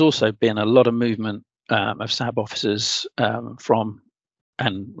 There's also been a lot of movement of SAB officers from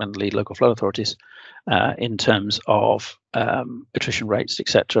and lead local flood authorities in terms of attrition rates,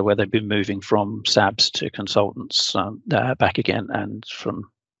 etc., where they've been moving from SABs to consultants back again, and from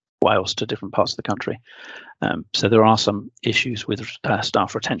Wales to different parts of the country. So there are some issues with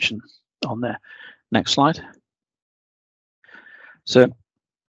staff retention on there. Next slide. So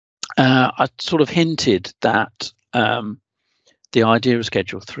I sort of hinted that the idea of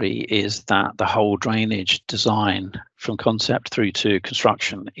Schedule 3 is that the whole drainage design from concept through to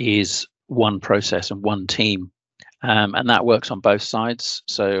construction is one process and one team, and that works on both sides.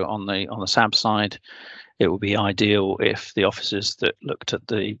 So on the SAB side, it would be ideal if the officers that looked at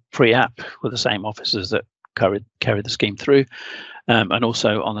the pre-app were the same officers that carried the scheme through, and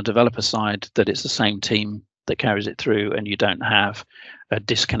also on the developer side, that it's the same team that carries it through, and you don't have a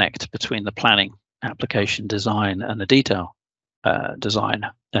disconnect between the planning, application design, and the detail design,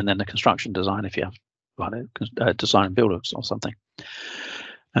 and then the construction design if you have design and build or something.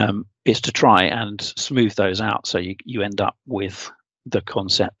 It's to try and smooth those out, so you end up with the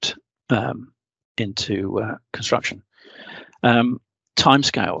concept into construction.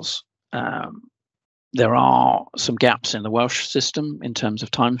 Timescales. There are some gaps in the Welsh system in terms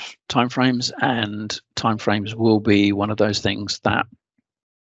of timeframes, and timeframes will be one of those things that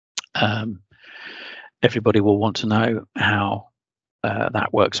everybody will want to know how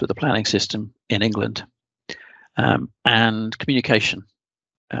that works with the planning system in England. And communication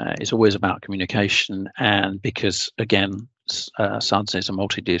is always about communication, and because again SuDS is a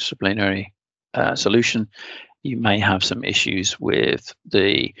multidisciplinary solution, you may have some issues with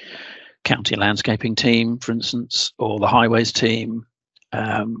the county landscaping team, for instance, or the highways team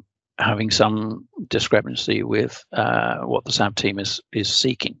having some discrepancy with what the SAB team is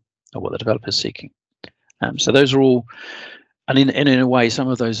seeking, or what the developer is seeking. So those are all, and in a way, some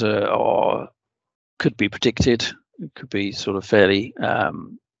of those are could be predicted, could be sort of fairly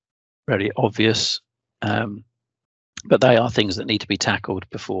very obvious, but they are things that need to be tackled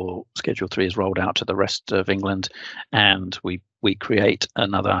before Schedule 3 is rolled out to the rest of England, and we create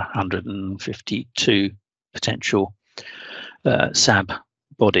another 152 potential SAB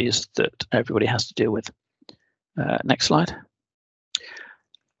bodies that everybody has to deal with. Next slide.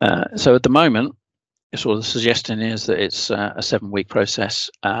 So at the moment, sort of the suggestion is that it's a 7-week process,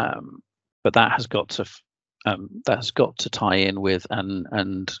 but that has got to that's got to tie in with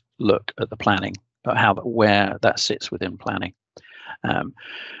and look at the planning, where that sits within planning.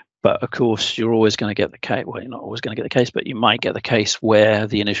 But of course, you're always going to get the case. Well, you're not always going to get the case, but you might get the case where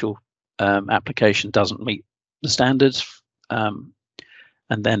the initial application doesn't meet the standards, and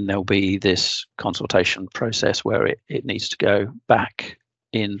then there'll be this consultation process where it needs to go back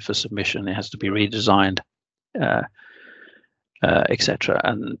in for submission. It has to be redesigned, etc.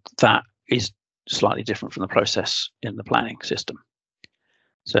 And that is slightly different from the process in the planning system.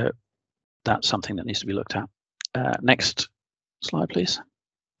 So that's something that needs to be looked at. Next slide, please.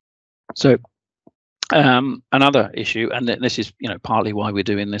 So another issue, and this is partly why we're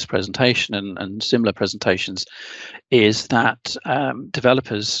doing this presentation and similar presentations, is that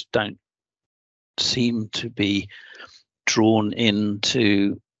developers don't seem to be drawn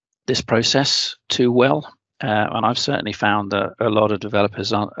into this process too well. And I've certainly found that a lot of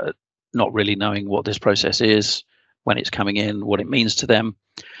developers are not really knowing what this process is, when it's coming in, what it means to them.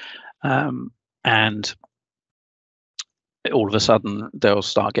 And all of a sudden, they'll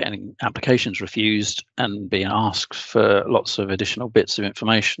start getting applications refused and being asked for lots of additional bits of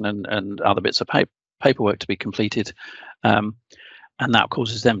information and other bits of paperwork to be completed. And that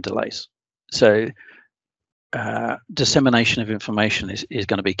causes them delays. So dissemination of information is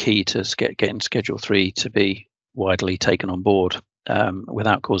going to be key to getting Schedule 3 to be widely taken on board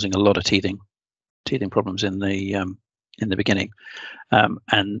without causing a lot of teething problems in the beginning.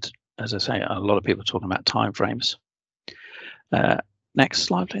 And as I say, a lot of people are talking about timeframes. Next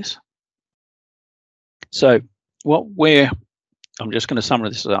slide, please. So I'm just going to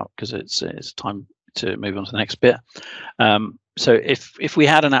summarize this up because it's time to move on to the next bit. So if we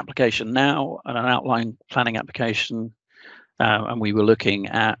had an application now, an outline planning application, and we were looking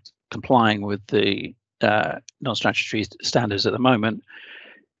at complying with the non-statutory standards at the moment,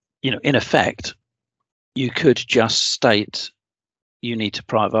 in effect, you could just state you need to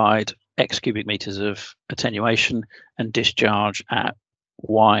provide X cubic meters of attenuation and discharge at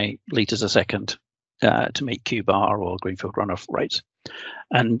Y liters a second to meet QBAR or Greenfield runoff rates.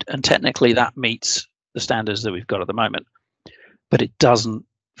 And technically that meets the standards that we've got at the moment, but it doesn't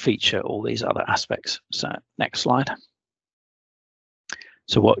feature all these other aspects. So next slide.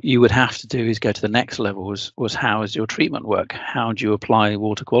 So what you would have to do is go to the next level was how is your treatment work? How do you apply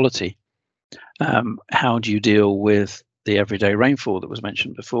water quality? How do you deal with the everyday rainfall that was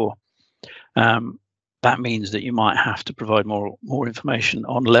mentioned before? That means that you might have to provide more information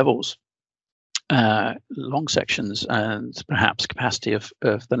on levels, long sections, and perhaps capacity of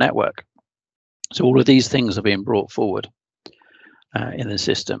the network. So all of these things are being brought forward in the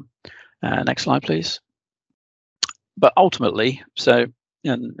system. Next slide, please. But ultimately, so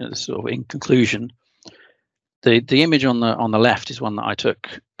sort of in conclusion, the image on the left is one that I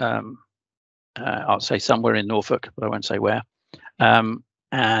took. I'll say somewhere in Norfolk, but I won't say where.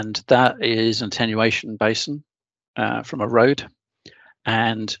 And that is an attenuation basin from a road,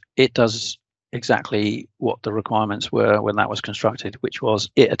 and it does exactly what the requirements were when that was constructed, which was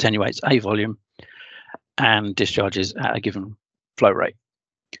it attenuates a volume and discharges at a given flow rate.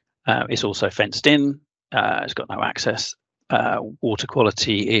 It's also fenced in, it's got no access. Water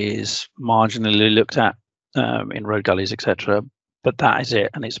quality is marginally looked at in road gullies, etc. But that is it,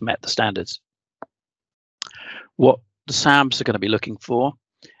 and it's met the standards. What the SABs are going to be looking for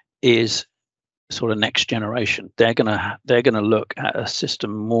is sort of next generation. They're gonna look at a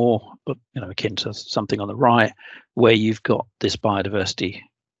system more, akin to something on the right, where you've got this biodiversity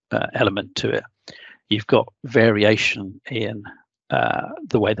element to it. You've got variation in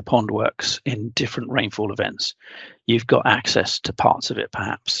the way the pond works in different rainfall events. You've got access to parts of it,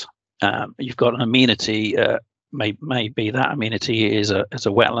 perhaps. You've got an amenity. Maybe that amenity is a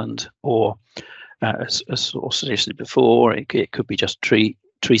wetland, or as suggested before, it could be just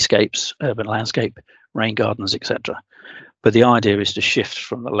treescapes, urban landscape, rain gardens, etc. But the idea is to shift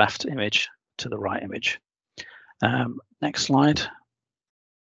from the left image to the right image. Next slide.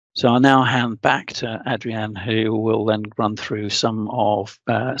 So I'll now hand back to Adrienne, who will then run through some of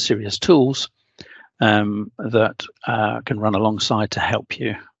SuDS tools that can run alongside to help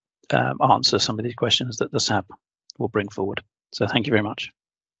you answer some of these questions that the SAB will bring forward. So thank you very much.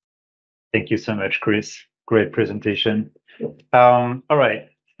 Thank you so much, Chris. Great presentation. All right,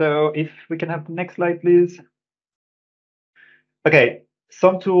 so if we can have the next slide, please. Okay,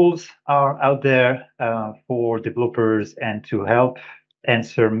 some tools are out there for developers and to help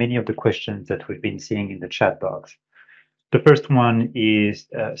answer many of the questions that we've been seeing in the chat box. The first one is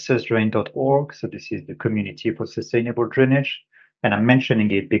susdrain.org. So this is the Community for Sustainable Drainage. And I'm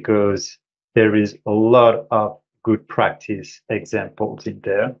mentioning it because there is a lot of good practice examples in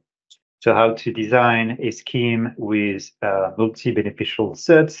there. So how to design a scheme with multi-beneficial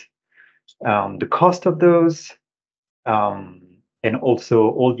sets, the cost of those, and also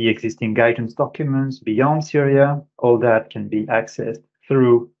all the existing guidance documents beyond Syria. All that can be accessed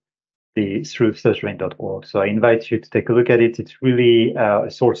through searchdrain.org. So I invite you to take a look at it. It's really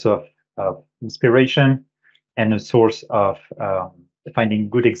a source of inspiration and a source of finding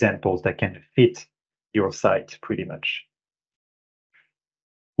good examples that can fit your site pretty much.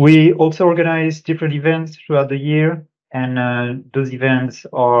 We also organize different events throughout the year, and those events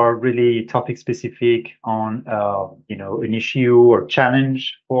are really topic specific on an issue or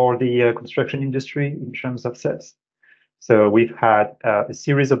challenge for the construction industry in terms of sets. So we've had a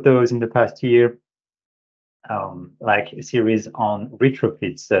series of those in the past year, like a series on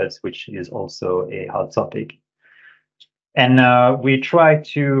retrofit sets, which is also a hot topic. And we try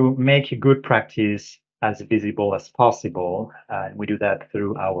to make a good practice as visible as possible. And we do that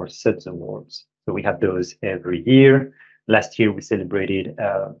through our SuDS awards. So we have those every year. Last year, we celebrated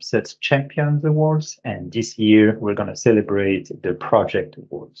SuDS Champions Awards. And this year, we're going to celebrate the Project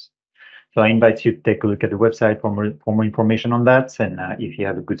Awards. So I invite you to take a look at the website for more information on that. And if you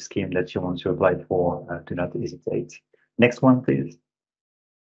have a good scheme that you want to apply for, do not hesitate. Next one, please.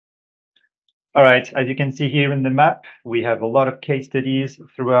 All right, as you can see here in the map, we have a lot of case studies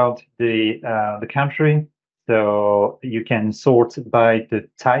throughout the country. So you can sort by the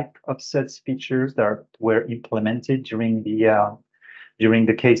type of SuDS features that were implemented during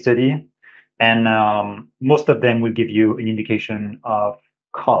the case study, and most of them will give you an indication of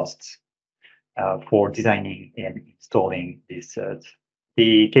costs for designing and installing these SuDS.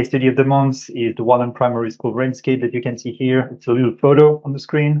 The case study of the month is the Wallen Primary School landscape that you can see here. It's a little photo on the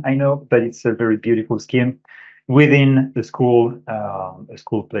screen, I know, but it's a very beautiful scheme within the school, a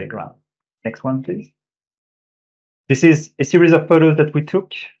school playground. Next one, please. This is a series of photos that we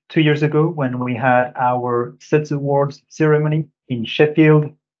took 2 years ago when we had our SuDS Awards ceremony in Sheffield.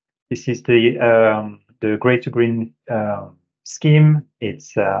 This is the Grey to Green scheme.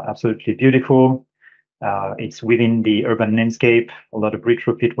 It's absolutely beautiful. It's within the urban landscape. A lot of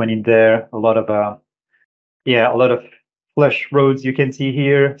retrofit went in there. A lot of flush roads you can see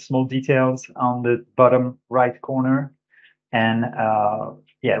here. Small details on the bottom right corner, and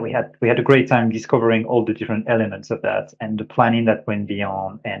we had a great time discovering all the different elements of that and the planning that went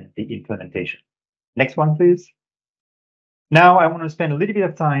beyond and the implementation. Next one, please. Now I want to spend a little bit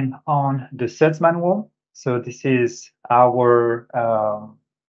of time on the SuDS manual. So this is our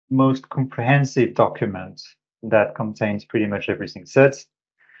most comprehensive document that contains pretty much everything SuDS.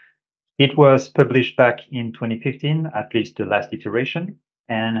 It was published back in 2015, at least the last iteration,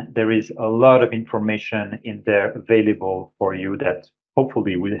 and there is a lot of information in there available for you that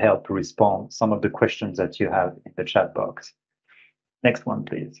hopefully will help respond some of the questions that you have in the chat box. Next one,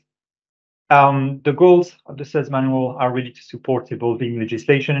 please. The goals of the SuDS manual are really to support evolving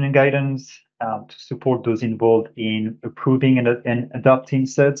legislation and guidance, to support those involved in approving and adopting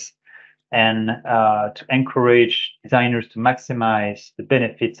SuDS, and to encourage designers to maximize the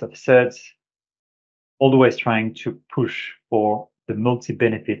benefits of SuDS, always trying to push for the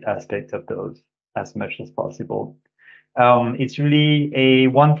multi-benefit aspect of those as much as possible. It's really a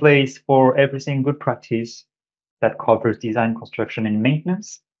one place for everything good practice that covers design, construction, and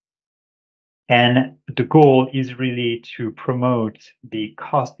maintenance. And the goal is really to promote the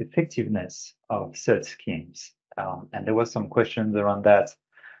cost effectiveness of SuDS schemes. And there was some questions around that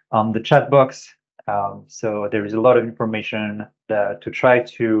on the chat box. So there is a lot of information to try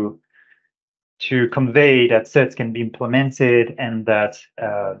to convey that SuDS can be implemented and that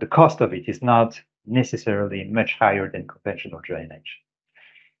the cost of it is not necessarily much higher than conventional drainage.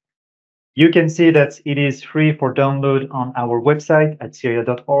 You can see that it is free for download on our website at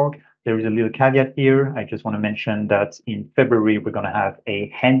syria.org. There is a little caveat here. I just want to mention that in February, we're going to have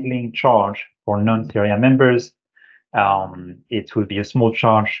a handling charge for non-Syria members. It will be a small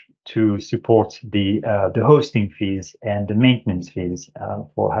charge to support the hosting fees and the maintenance fees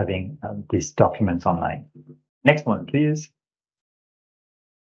for having these documents online. Next one, please.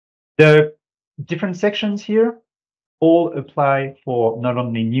 The different sections here all apply for not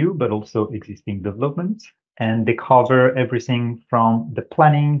only new, but also existing developments. And they cover everything from the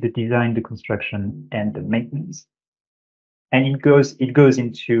planning, the design, the construction, and the maintenance. And it goes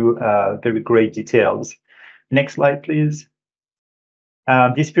into very great details. Next slide, please.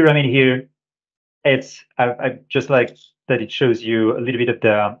 This pyramid here, I just like that it shows you a little bit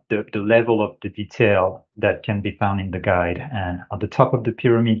of the level of the detail that can be found in the guide. And on the top of the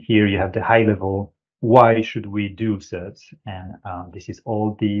pyramid here, you have the high level. Why should we do SuDS? And this is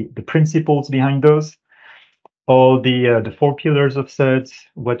all the principles behind those. all the 4 pillars of SuDS,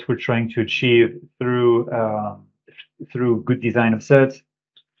 what we're trying to achieve through good design of SuDS.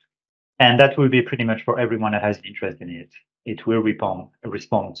 And that will be pretty much for everyone that has an interest in it. It will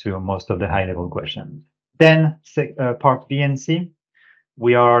respond to most of the high-level questions. Then part B and C,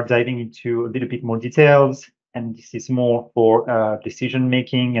 we are diving into a little bit more details, and this is more for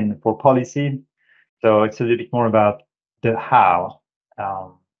decision-making and for policy. So it's a little bit more about the how.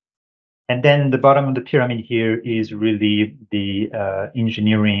 And then the bottom of the pyramid here is really the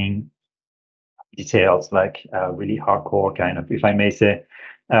engineering details, like really hardcore kind of, if I may say,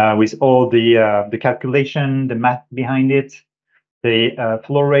 with all the calculation, the math behind it, the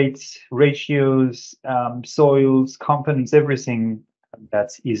flow rates, ratios, soils, components, everything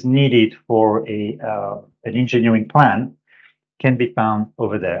that is needed for an engineering plan can be found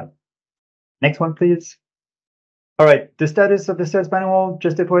over there. Next one, please. All right, the status of the SuDS manual,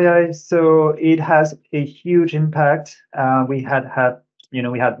 just FYI, so it has a huge impact. We had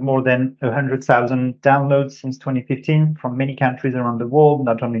more than 100,000 downloads since 2015 from many countries around the world,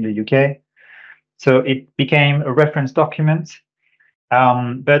 not only the UK. So it became a reference document,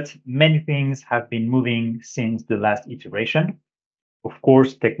 but many things have been moving since the last iteration. Of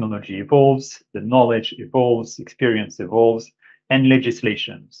course, technology evolves, the knowledge evolves, experience evolves, and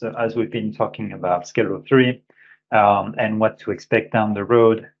legislation. So as we've been talking about Schedule 3, and what to expect down the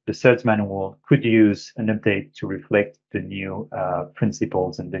road, the SuDS manual could use an update to reflect the new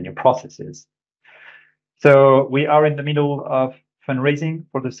principles and the new processes. So we are in the middle of fundraising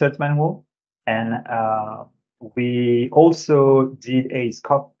for the SuDS manual, and we also did a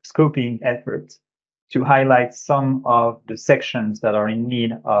scoping effort to highlight some of the sections that are in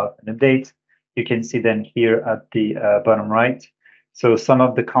need of an update. You can see them here at the bottom right. So some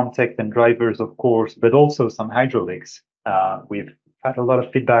of the context and drivers, of course, but also some hydraulics. We've had a lot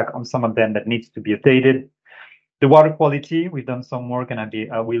of feedback on some of them that needs to be updated. The water quality, we've done some work, and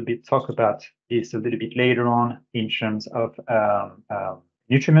I will talk about this a little bit later on in terms of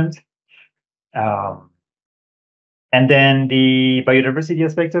nutriment. And then the biodiversity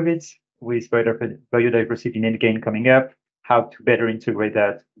aspect of it, with biodiversity net gain coming up, how to better integrate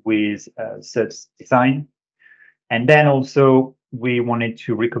that with SuDS design. And then also, we wanted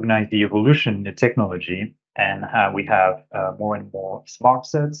to recognize the evolution in the technology and how we have more and more smart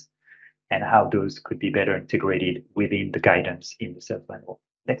SuDS and how those could be better integrated within the guidance in the SuDS manual.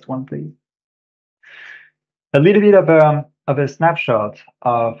 Next one, please. A little bit of a snapshot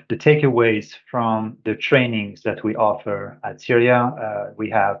of the takeaways from the trainings that we offer at Syria. We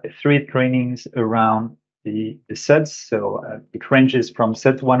have 3 trainings around the SuDS. So it ranges from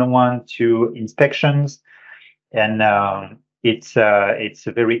SuDS 101 to inspections. And it's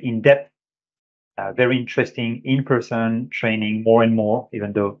a very in-depth, very interesting in-person training, more and more,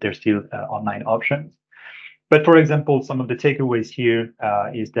 even though there's still online options. But for example, some of the takeaways here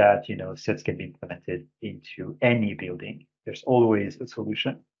is that SuDS can be implemented into any building. There's always a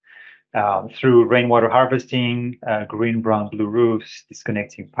solution through rainwater harvesting, green, brown, blue roofs,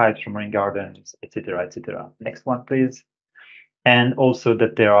 disconnecting pipes from rain gardens, etc., etc. Next one, please. And also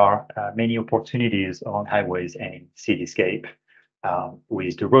that there are many opportunities on highways and in cityscape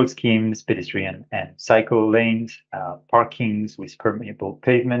with the road schemes, pedestrian and cycle lanes, parkings with permeable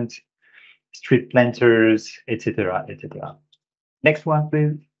pavement, street planters, etc., etc. Next one,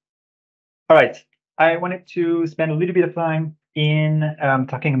 please. All right, I wanted to spend a little bit of time in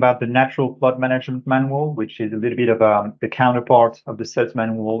talking about the Natural Flood Management Manual, which is a little bit of the counterpart of the SuDS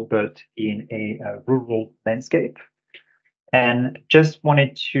manual, but in a rural landscape. And just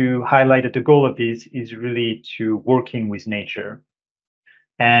wanted to highlight that the goal of this is really to working with nature.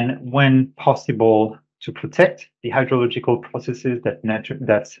 And when possible, to protect the hydrological processes that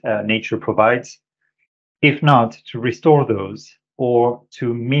nature provides. If not, to restore those or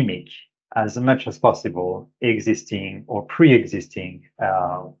to mimic as much as possible existing or pre-existing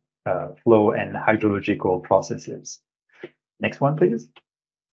flow and hydrological processes. Next one, please.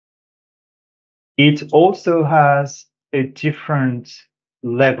 It also has a different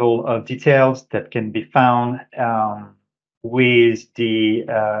level of details that can be found with the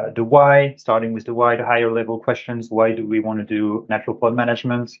why, starting with the why, the higher level questions. Why do we want to do natural flood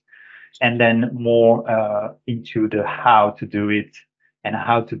management? And then more into the how to do it and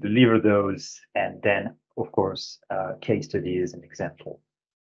how to deliver those. And then, of course, case studies and example.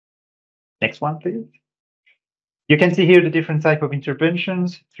 Next one, please. You can see here the different type of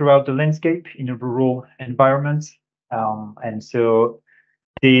interventions throughout the landscape in a rural environment. And so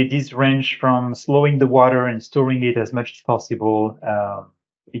these range from slowing the water and storing it as much as possible,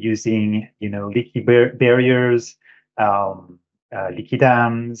 using leaky barriers, leaky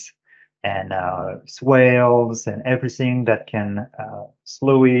dams, and swales and everything that can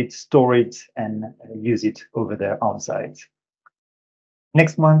slow it, store it, and use it over there on site.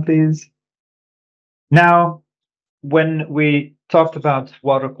 Next one, please. Now, when we talked about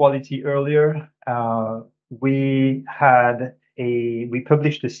water quality earlier, we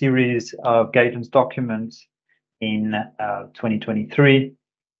published a series of guidance documents in 2023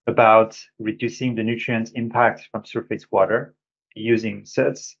 about reducing the nutrient impact from surface water using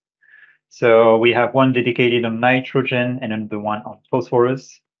SuDS. So we have one dedicated on nitrogen and another one on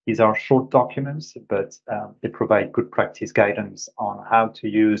phosphorus. These are short documents, but they provide good practice guidance on how to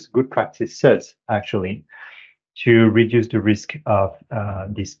use good practice SuDS actually to reduce the risk of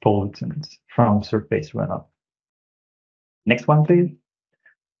these pollutants from surface runoff. Next one, please.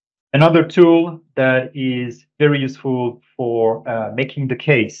 Another tool that is very useful for making the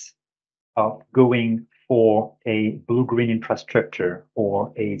case of going for a blue-green infrastructure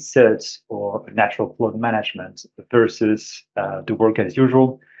or a SuDS or natural flood management versus the work as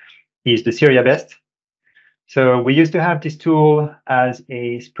usual is the Syria Best. So we used to have this tool as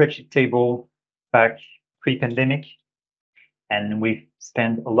a spreadsheet table back pre-pandemic, and we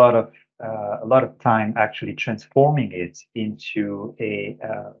spent a lot of time actually transforming it into a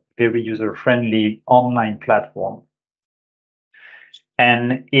very user-friendly online platform.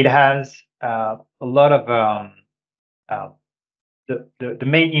 And it has a lot of the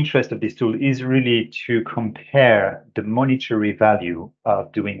main interest of this tool is really to compare the monetary value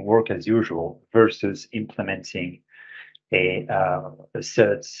of doing work as usual versus implementing a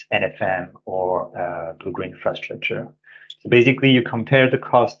SuDS, NFM, or blue-green infrastructure. So basically, you compare the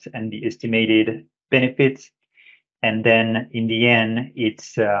costs and the estimated benefits, and then in the end,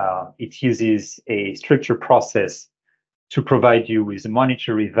 it uses a structured process to provide you with a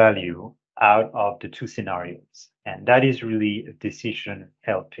monetary value out of the two scenarios. And that is really a decision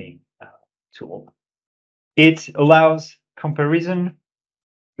helping tool. It allows comparison,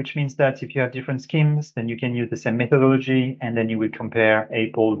 which means that if you have different schemes, then you can use the same methodology, and then you will compare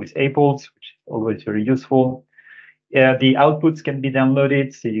APOL with APOLs, which is always very useful. The outputs can be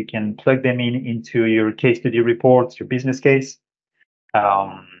downloaded, so you can plug them into your case study reports, your business case.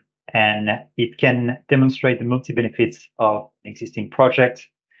 And it can demonstrate the multi-benefits of an existing project.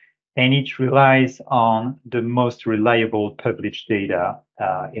 And it relies on the most reliable published data.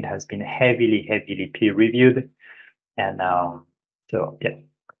 It has been heavily peer-reviewed. And so, yeah.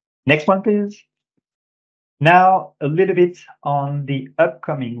 Next one, please. Now, a little bit on the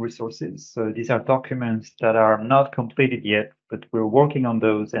upcoming resources. So these are documents that are not completed yet, but we're working on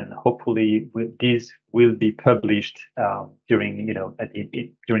those, and hopefully these will be published during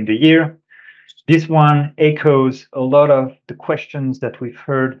the year. This one echoes a lot of the questions that we've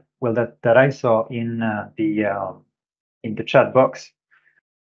heard, well, that I saw in the chat box,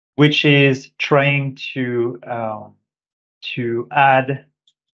 which is trying to add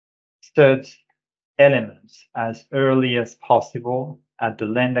SuDS elements as early as possible at the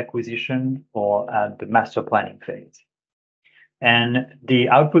land acquisition or at the master planning phase. And the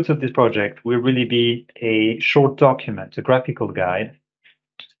outputs of this project will really be a short document, a graphical guide,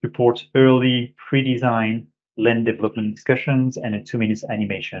 to support early pre-design land development discussions, and a 2-minute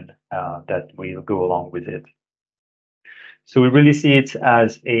animation that will go along with it. So we really see it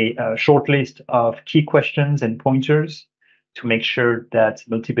as a short list of key questions and pointers to make sure that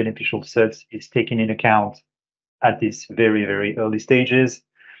multi-beneficial SuDS is taken into account at these very early stages,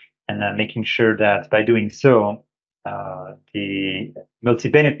 and making sure that by doing so, the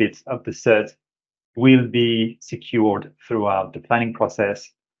multi-benefits of the SuDS will be secured throughout the planning process,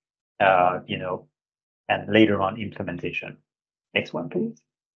 and later on implementation. Next one, please.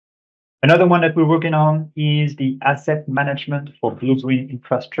 Another one that we're working on is the asset management for blue-green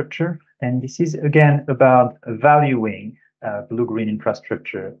infrastructure. And this is, again, about valuing blue-green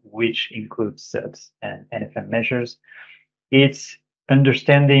infrastructure, which includes SuDS and NFM measures. It's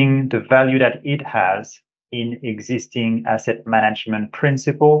understanding the value that it has in existing asset management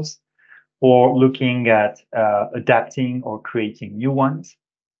principles, or looking at adapting or creating new ones,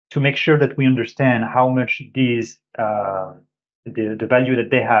 to make sure that we understand how much these the value that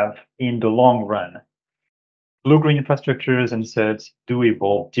they have in the long run. Blue-green infrastructures and SuDS do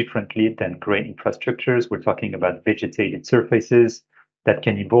evolve differently than gray infrastructures. We're talking about vegetated surfaces that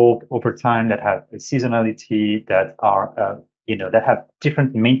can evolve over time, that have a seasonality, that are that have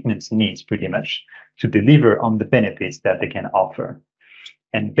different maintenance needs pretty much to deliver on the benefits that they can offer.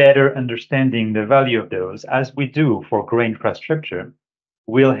 And better understanding the value of those, as we do for gray infrastructure,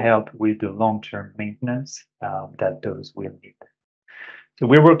 will help with the long-term maintenance that those will need. So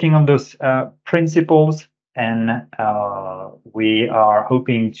we're working on those principles, and we are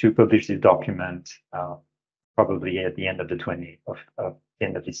hoping to publish this document probably at the end of the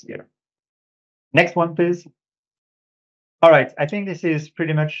end of this year. Next one, please. All right, I think this is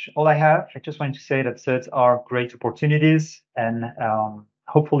pretty much all I have. I just wanted to say that SuDS are great opportunities, and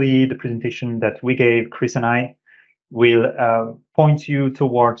hopefully the presentation that we gave, Chris and I, will point you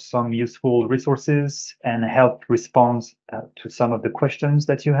towards some useful resources and help respond to some of the questions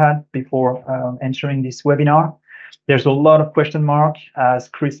that you had before entering this webinar. There's a lot of question mark, as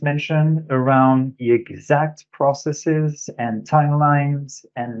Chris mentioned, around the exact processes and timelines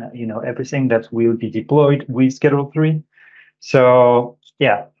and everything that will be deployed with Schedule 3. So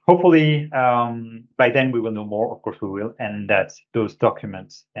yeah, hopefully by then we will know more, of course we will, and that those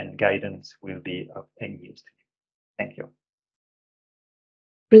documents and guidance will be of any use to you. Thank you.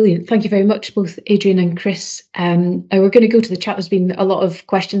 Brilliant. Thank you very much, both Adrian and Chris. We're going to go to the chat. There's been a lot of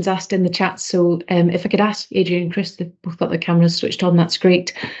questions asked in the chat. So if I could ask Adrian and Chris, they've both got their cameras switched on, that's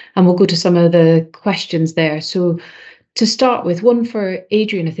great. And we'll go to some of the questions there. So to start with, one for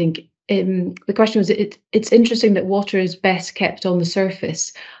Adrian, I think. The question was, it's interesting that water is best kept on the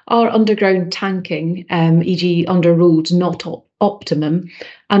surface. Are underground tanking, e.g. under roads, not optimum?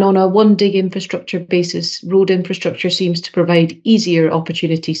 And on a one dig infrastructure basis, road infrastructure seems to provide easier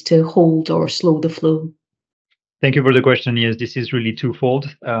opportunities to hold or slow the flow. Thank you for the question. Yes, this is really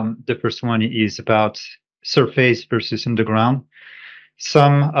twofold. The first one is about surface versus underground.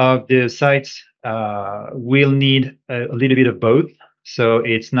 Some of the sites will need a little bit of both. So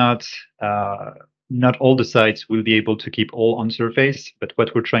it's not all the sites will be able to keep all on surface, but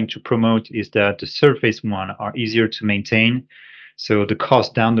what we're trying to promote is that the surface one are easier to maintain. So the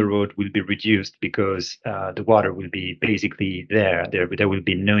cost down the road will be reduced because the water will be basically there. There will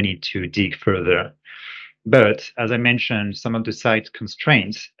be no need to dig further. But as I mentioned, some of the site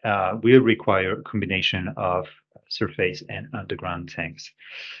constraints will require a combination of surface and underground tanks.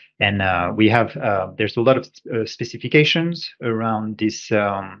 And we have there's a lot of specifications around this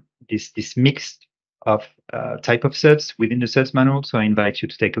this mix of type of SuDS within the SuDS manual. So I invite you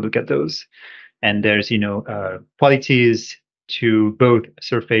to take a look at those. And there's qualities to both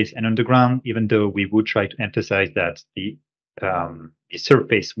surface and underground, even though we would try to emphasize that the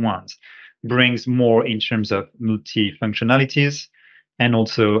surface ones brings more in terms of multi-functionalities and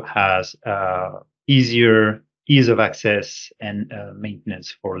also has ease of access and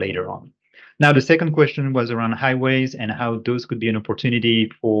maintenance for later on. Now, the second question was around highways and how those could be an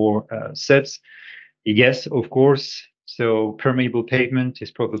opportunity for SuDS. Yes, of course. So permeable pavement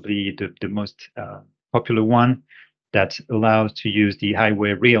is probably the most popular one that allows to use the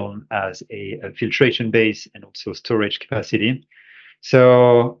highway realm as a filtration base and also storage capacity.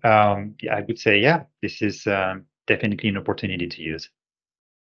 So yeah, I would say, yeah, this is definitely an opportunity to use.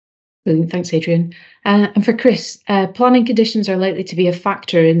 Brilliant. Thanks, Adrian. And for Chris, planning conditions are likely to be a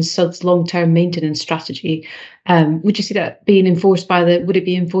factor in SuDS long-term maintenance strategy. Would you see that being enforced by would it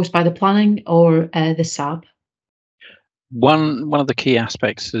be enforced by the planning or the SAB? One of the key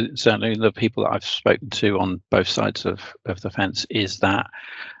aspects, certainly the people that I've spoken to on both sides of the fence, is that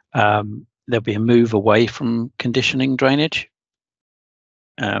there'll be a move away from conditioning drainage.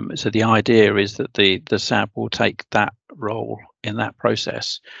 So the idea is that the SAB will take that role in that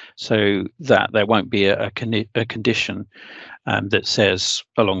process, so that there won't be a condition that says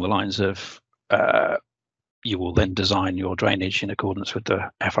along the lines of you will then design your drainage in accordance with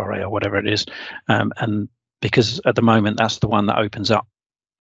the FRA or whatever it is, and because at the moment that's the one that opens up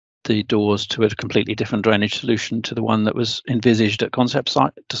the doors to a completely different drainage solution to the one that was envisaged at concept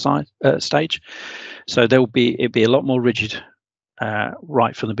stage. So it'd be a lot more rigid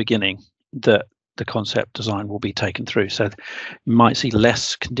right from the beginning that the concept design will be taken through. So you might see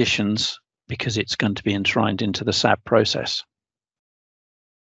less conditions because it's going to be enshrined into the SAB process.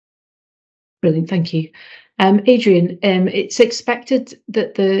 Brilliant, thank you. Adrian, it's expected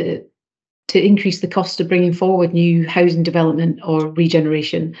that to increase the cost of bringing forward new housing development or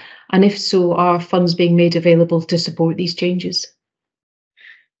regeneration, and if so, are funds being made available to support these changes?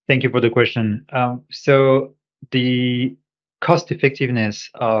 Thank you for the question. So the cost effectiveness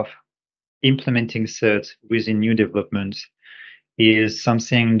of implementing SuDS within new developments is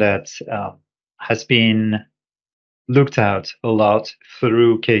something that has been looked at a lot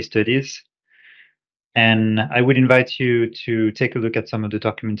through case studies. And I would invite you to take a look at some of the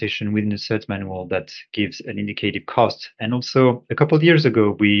documentation within the SuDS manual that gives an indicative cost. And also, a couple of years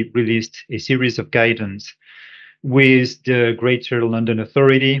ago, we released a series of guidance with the Greater London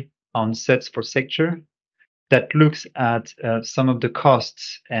Authority on SuDS for sector that looks at some of the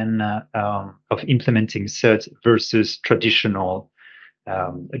costs and of implementing SuDS versus traditional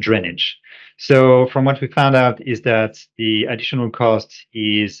drainage. So from what we found out is that the additional cost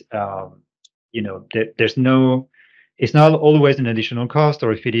is, there's no, it's not always an additional cost,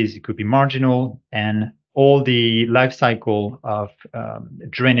 or if it is, it could be marginal. And all the life cycle of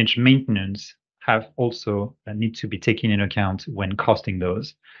drainage maintenance have also need to be taken into account when costing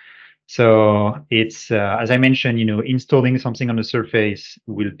those. So it's, as I mentioned, installing something on the surface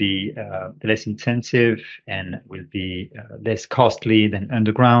will be less intensive and will be less costly than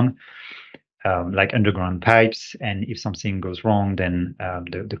underground, like underground pipes. And if something goes wrong, then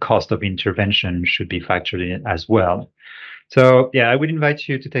the cost of intervention should be factored in as well. So yeah, I would invite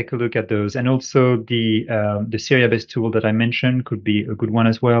you to take a look at those, and also the SyRIA-based tool that I mentioned could be a good one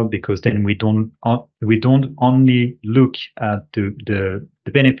as well, because then we don't only look at the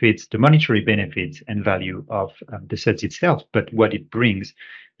benefits, the monetary benefits and value of the SuDS itself, but what it brings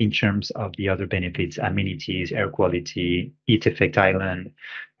in terms of the other benefits, amenities, air quality, heat effect island,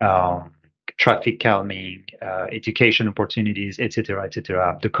 traffic calming, education opportunities, etc.,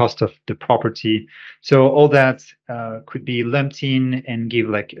 the cost of the property. So all that could be lumped in and give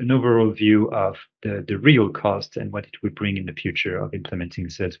like an overall view of the real cost and what it would bring in the future of implementing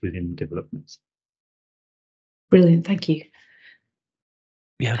SuDS within developments. Brilliant, thank you.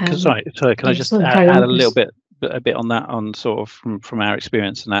 Yeah, sorry, can I just add a little bit on that, on sort of from our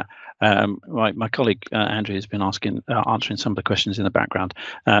experience and that. My colleague Andrew has been answering some of the questions in the background.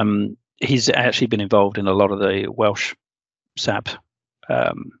 He's actually been involved in a lot of the Welsh SAB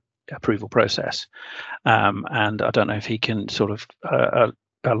approval process, and I don't know if he can sort of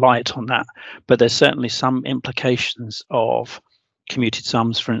light on that, but there's certainly some implications of commuted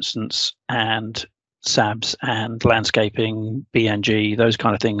sums, for instance, and SABs and landscaping, BNG, those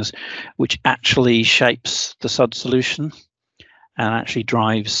kind of things, which actually shapes the SuDS solution and actually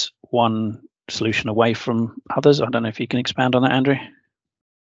drives one solution away from others. I don't know if you can expand on that, Andrew.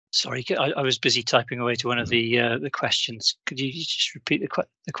 Sorry, I was busy typing away to one of the questions. Could you just repeat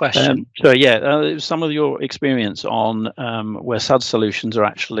the question? So yeah, some of your experience on where SuDS solutions are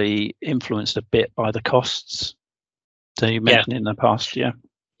actually influenced a bit by the costs. So you mentioned in the past, yeah.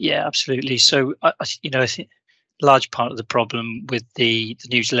 Yeah, absolutely. So I think a large part of the problem with the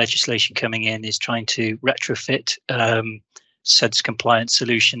new legislation coming in is trying to retrofit SuDS compliant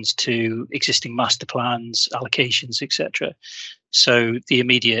solutions to existing master plans, allocations, etc. So the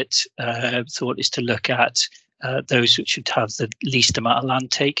immediate thought is to look at those which should have the least amount of land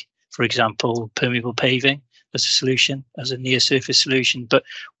take, for example, permeable paving as a solution, as a near surface solution. But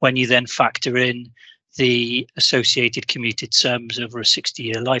when you then factor in the associated commuted sums over a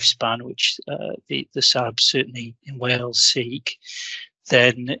 60-year lifespan, which the SABs certainly in Wales seek,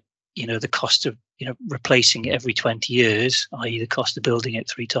 then the cost of replacing it every 20 years, i.e. the cost of building it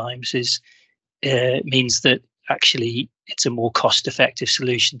 3 times, means that actually it's a more cost-effective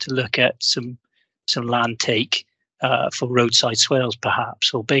solution to look at some land take for roadside swales,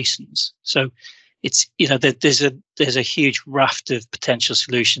 perhaps, or basins. So it's there's a huge raft of potential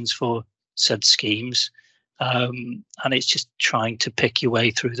solutions for SuDS schemes, and it's just trying to pick your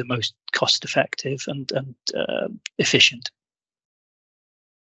way through the most cost-effective and efficient.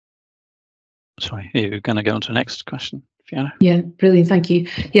 Sorry, you're going to go on to the next question, Fiona? Yeah, brilliant, thank you.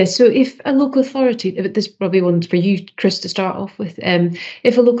 Yeah, so if a local authority, this is probably one for you, Chris, to start off with.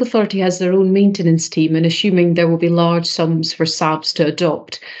 If a local authority has their own maintenance team, and assuming there will be large sums for SABs to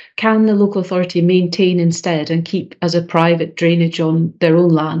adopt, can the local authority maintain instead and keep as a private drainage on their own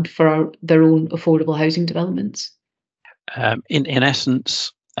land for their own affordable housing developments? In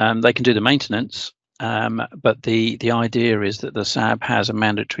essence, they can do the maintenance, but the idea is that the SAB has a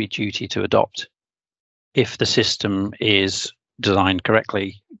mandatory duty to adopt if the system is designed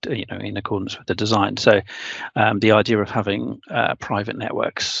correctly, in accordance with the design. So the idea of having private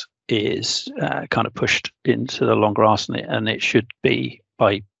networks is kind of pushed into the long grass, and it should be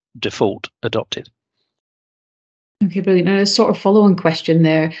by default adopted. Okay, brilliant. And a sort of follow-on question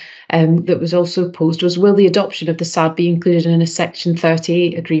there that was also posed was, will the adoption of the SAB be included in a Section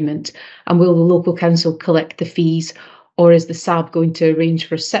 38 agreement, and will the local council collect the fees, or is the SAB going to arrange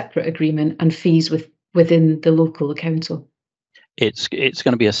for a separate agreement and fees within the local council? It's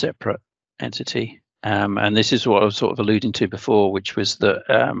going to be a separate entity, and this is what I was sort of alluding to before, which was that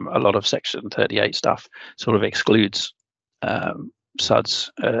a lot of Section 38 stuff sort of excludes SuDS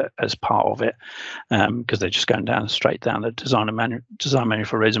as part of it, because they're just going straight down the design manual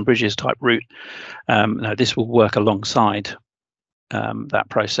for roads and bridges type route. No, this will work alongside that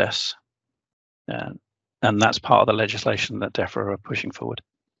process, and that's part of the legislation that DEFRA are pushing forward.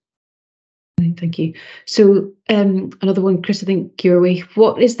 Thank you. So another one, Chris, I think you're away.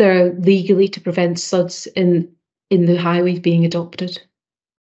 What is there legally to prevent SuDS in the highways being adopted?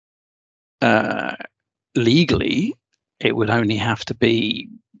 legally, it would only have to be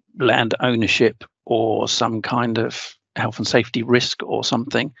land ownership or some kind of health and safety risk or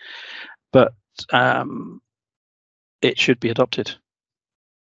something, but it should be adopted.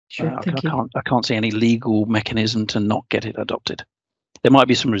 Sure, thank you. I can't see any legal mechanism to not get it adopted. There might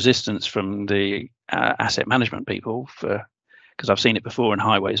be some resistance from the asset management people, because I've seen it before in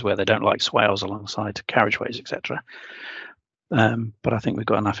highways where they don't like swales alongside carriageways, etc. But I think we've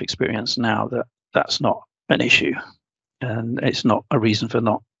got enough experience now that that's not an issue, and it's not a reason for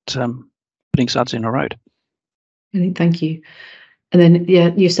not putting SuDS in a road. Thank you. And then,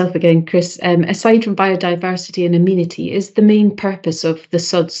 yeah, yourself again, Chris. Aside from biodiversity and amenity, is the main purpose of the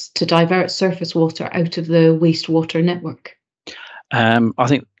SuDS to divert surface water out of the wastewater network? I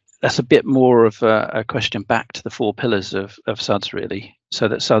think that's a bit more of a question back to the 4 pillars of SuDS, really. So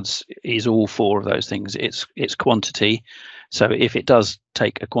that SuDS is all 4 of those things. It's quantity. So if it does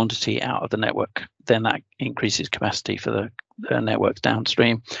take a quantity out of the network, then that increases capacity for the networks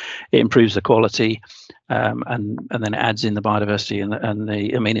downstream. It improves the quality, and then it adds in the biodiversity and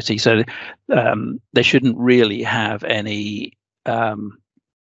the amenity. So they shouldn't really have any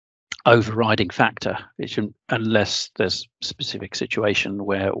overriding factor. It shouldn't, unless there's a specific situation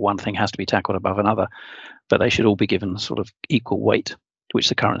where one thing has to be tackled above another. But they should all be given sort of equal weight, which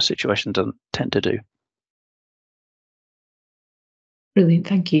the current situation doesn't tend to do. Brilliant,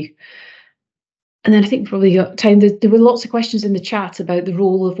 thank you. And then I think probably got time. There were lots of questions in the chat about the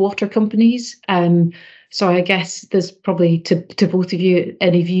role of water companies. So I guess there's probably to both of you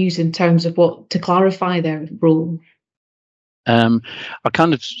any views in terms of what to clarify their role. I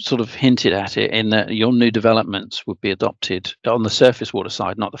kind of sort of hinted at it in that your new developments would be adopted on the surface water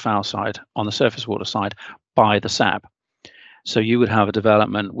side, not the foul side, on the surface water side by the SAB. So you would have a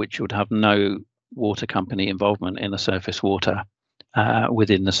development which would have no water company involvement in the surface water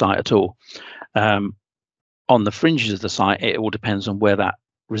within the site at all. On the fringes of the site, it all depends on where that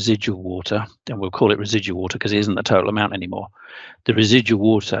residual water, and we'll call it residual water because it isn't the total amount anymore. The residual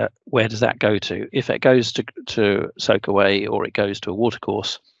water, where does that go to? If it goes to soak away or it goes to a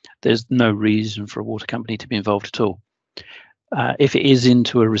watercourse, there's no reason for a water company to be involved at all. If it is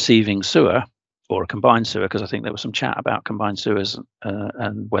into a receiving sewer or a combined sewer, because I think there was some chat about combined sewers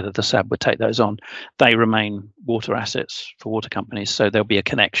and whether the SAB would take those on, they remain water assets for water companies, so there'll be a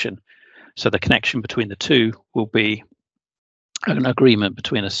connection. So the connection between the two will be an agreement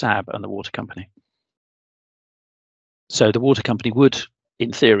between a SAB and the water company. So the water company would,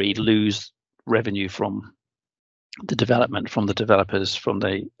 in theory, lose revenue from the development, from the developers, from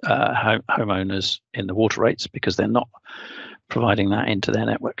the homeowners in the water rates, because they're not providing that into their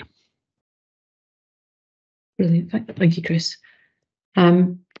network. Brilliant, thank you, Chris.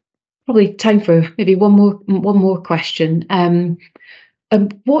 Probably time for maybe one more question.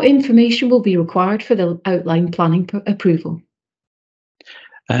 What information will be required for the outline planning approval?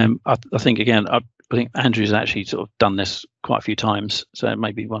 I think again, I think Andrew's actually sort of done this quite a few times, so it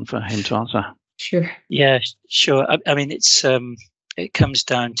may be one for him to answer. Sure. Yeah, sure. I mean, it comes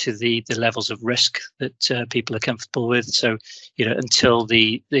down to the levels of risk that people are comfortable with. So, you know, until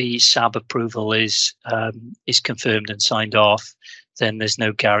the SAB approval is confirmed and signed off, then there's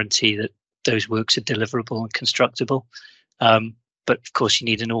no guarantee that those works are deliverable and constructible. But of course, you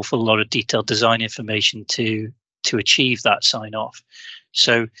need an awful lot of detailed design information to achieve that sign off.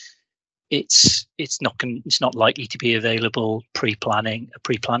 So it's not likely to be available a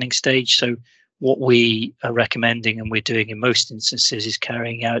pre-planning stage. So what we are recommending, and we're doing in most instances, is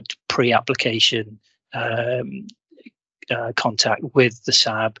carrying out pre-application contact with the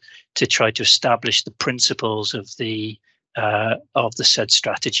SAB to try to establish the principles of the said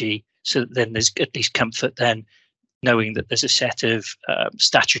strategy, so that then there's at least comfort then knowing that there's a set of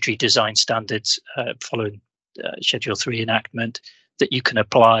statutory design standards following Schedule 3 enactment that you can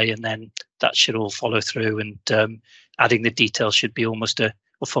apply, and then that should all follow through, and adding the details should be almost a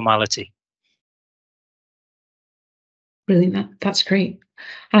formality. Brilliant, that's great.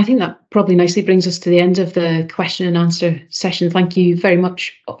 And I think that probably nicely brings us to the end of the question and answer session. Thank you very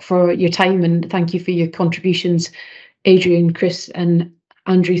much for your time, and thank you for your contributions, Adrian, Chris and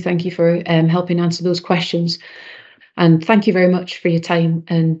Andrew. Thank you for helping answer those questions. And thank you very much for your time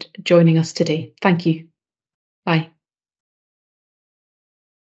and joining us today. Thank you. Bye.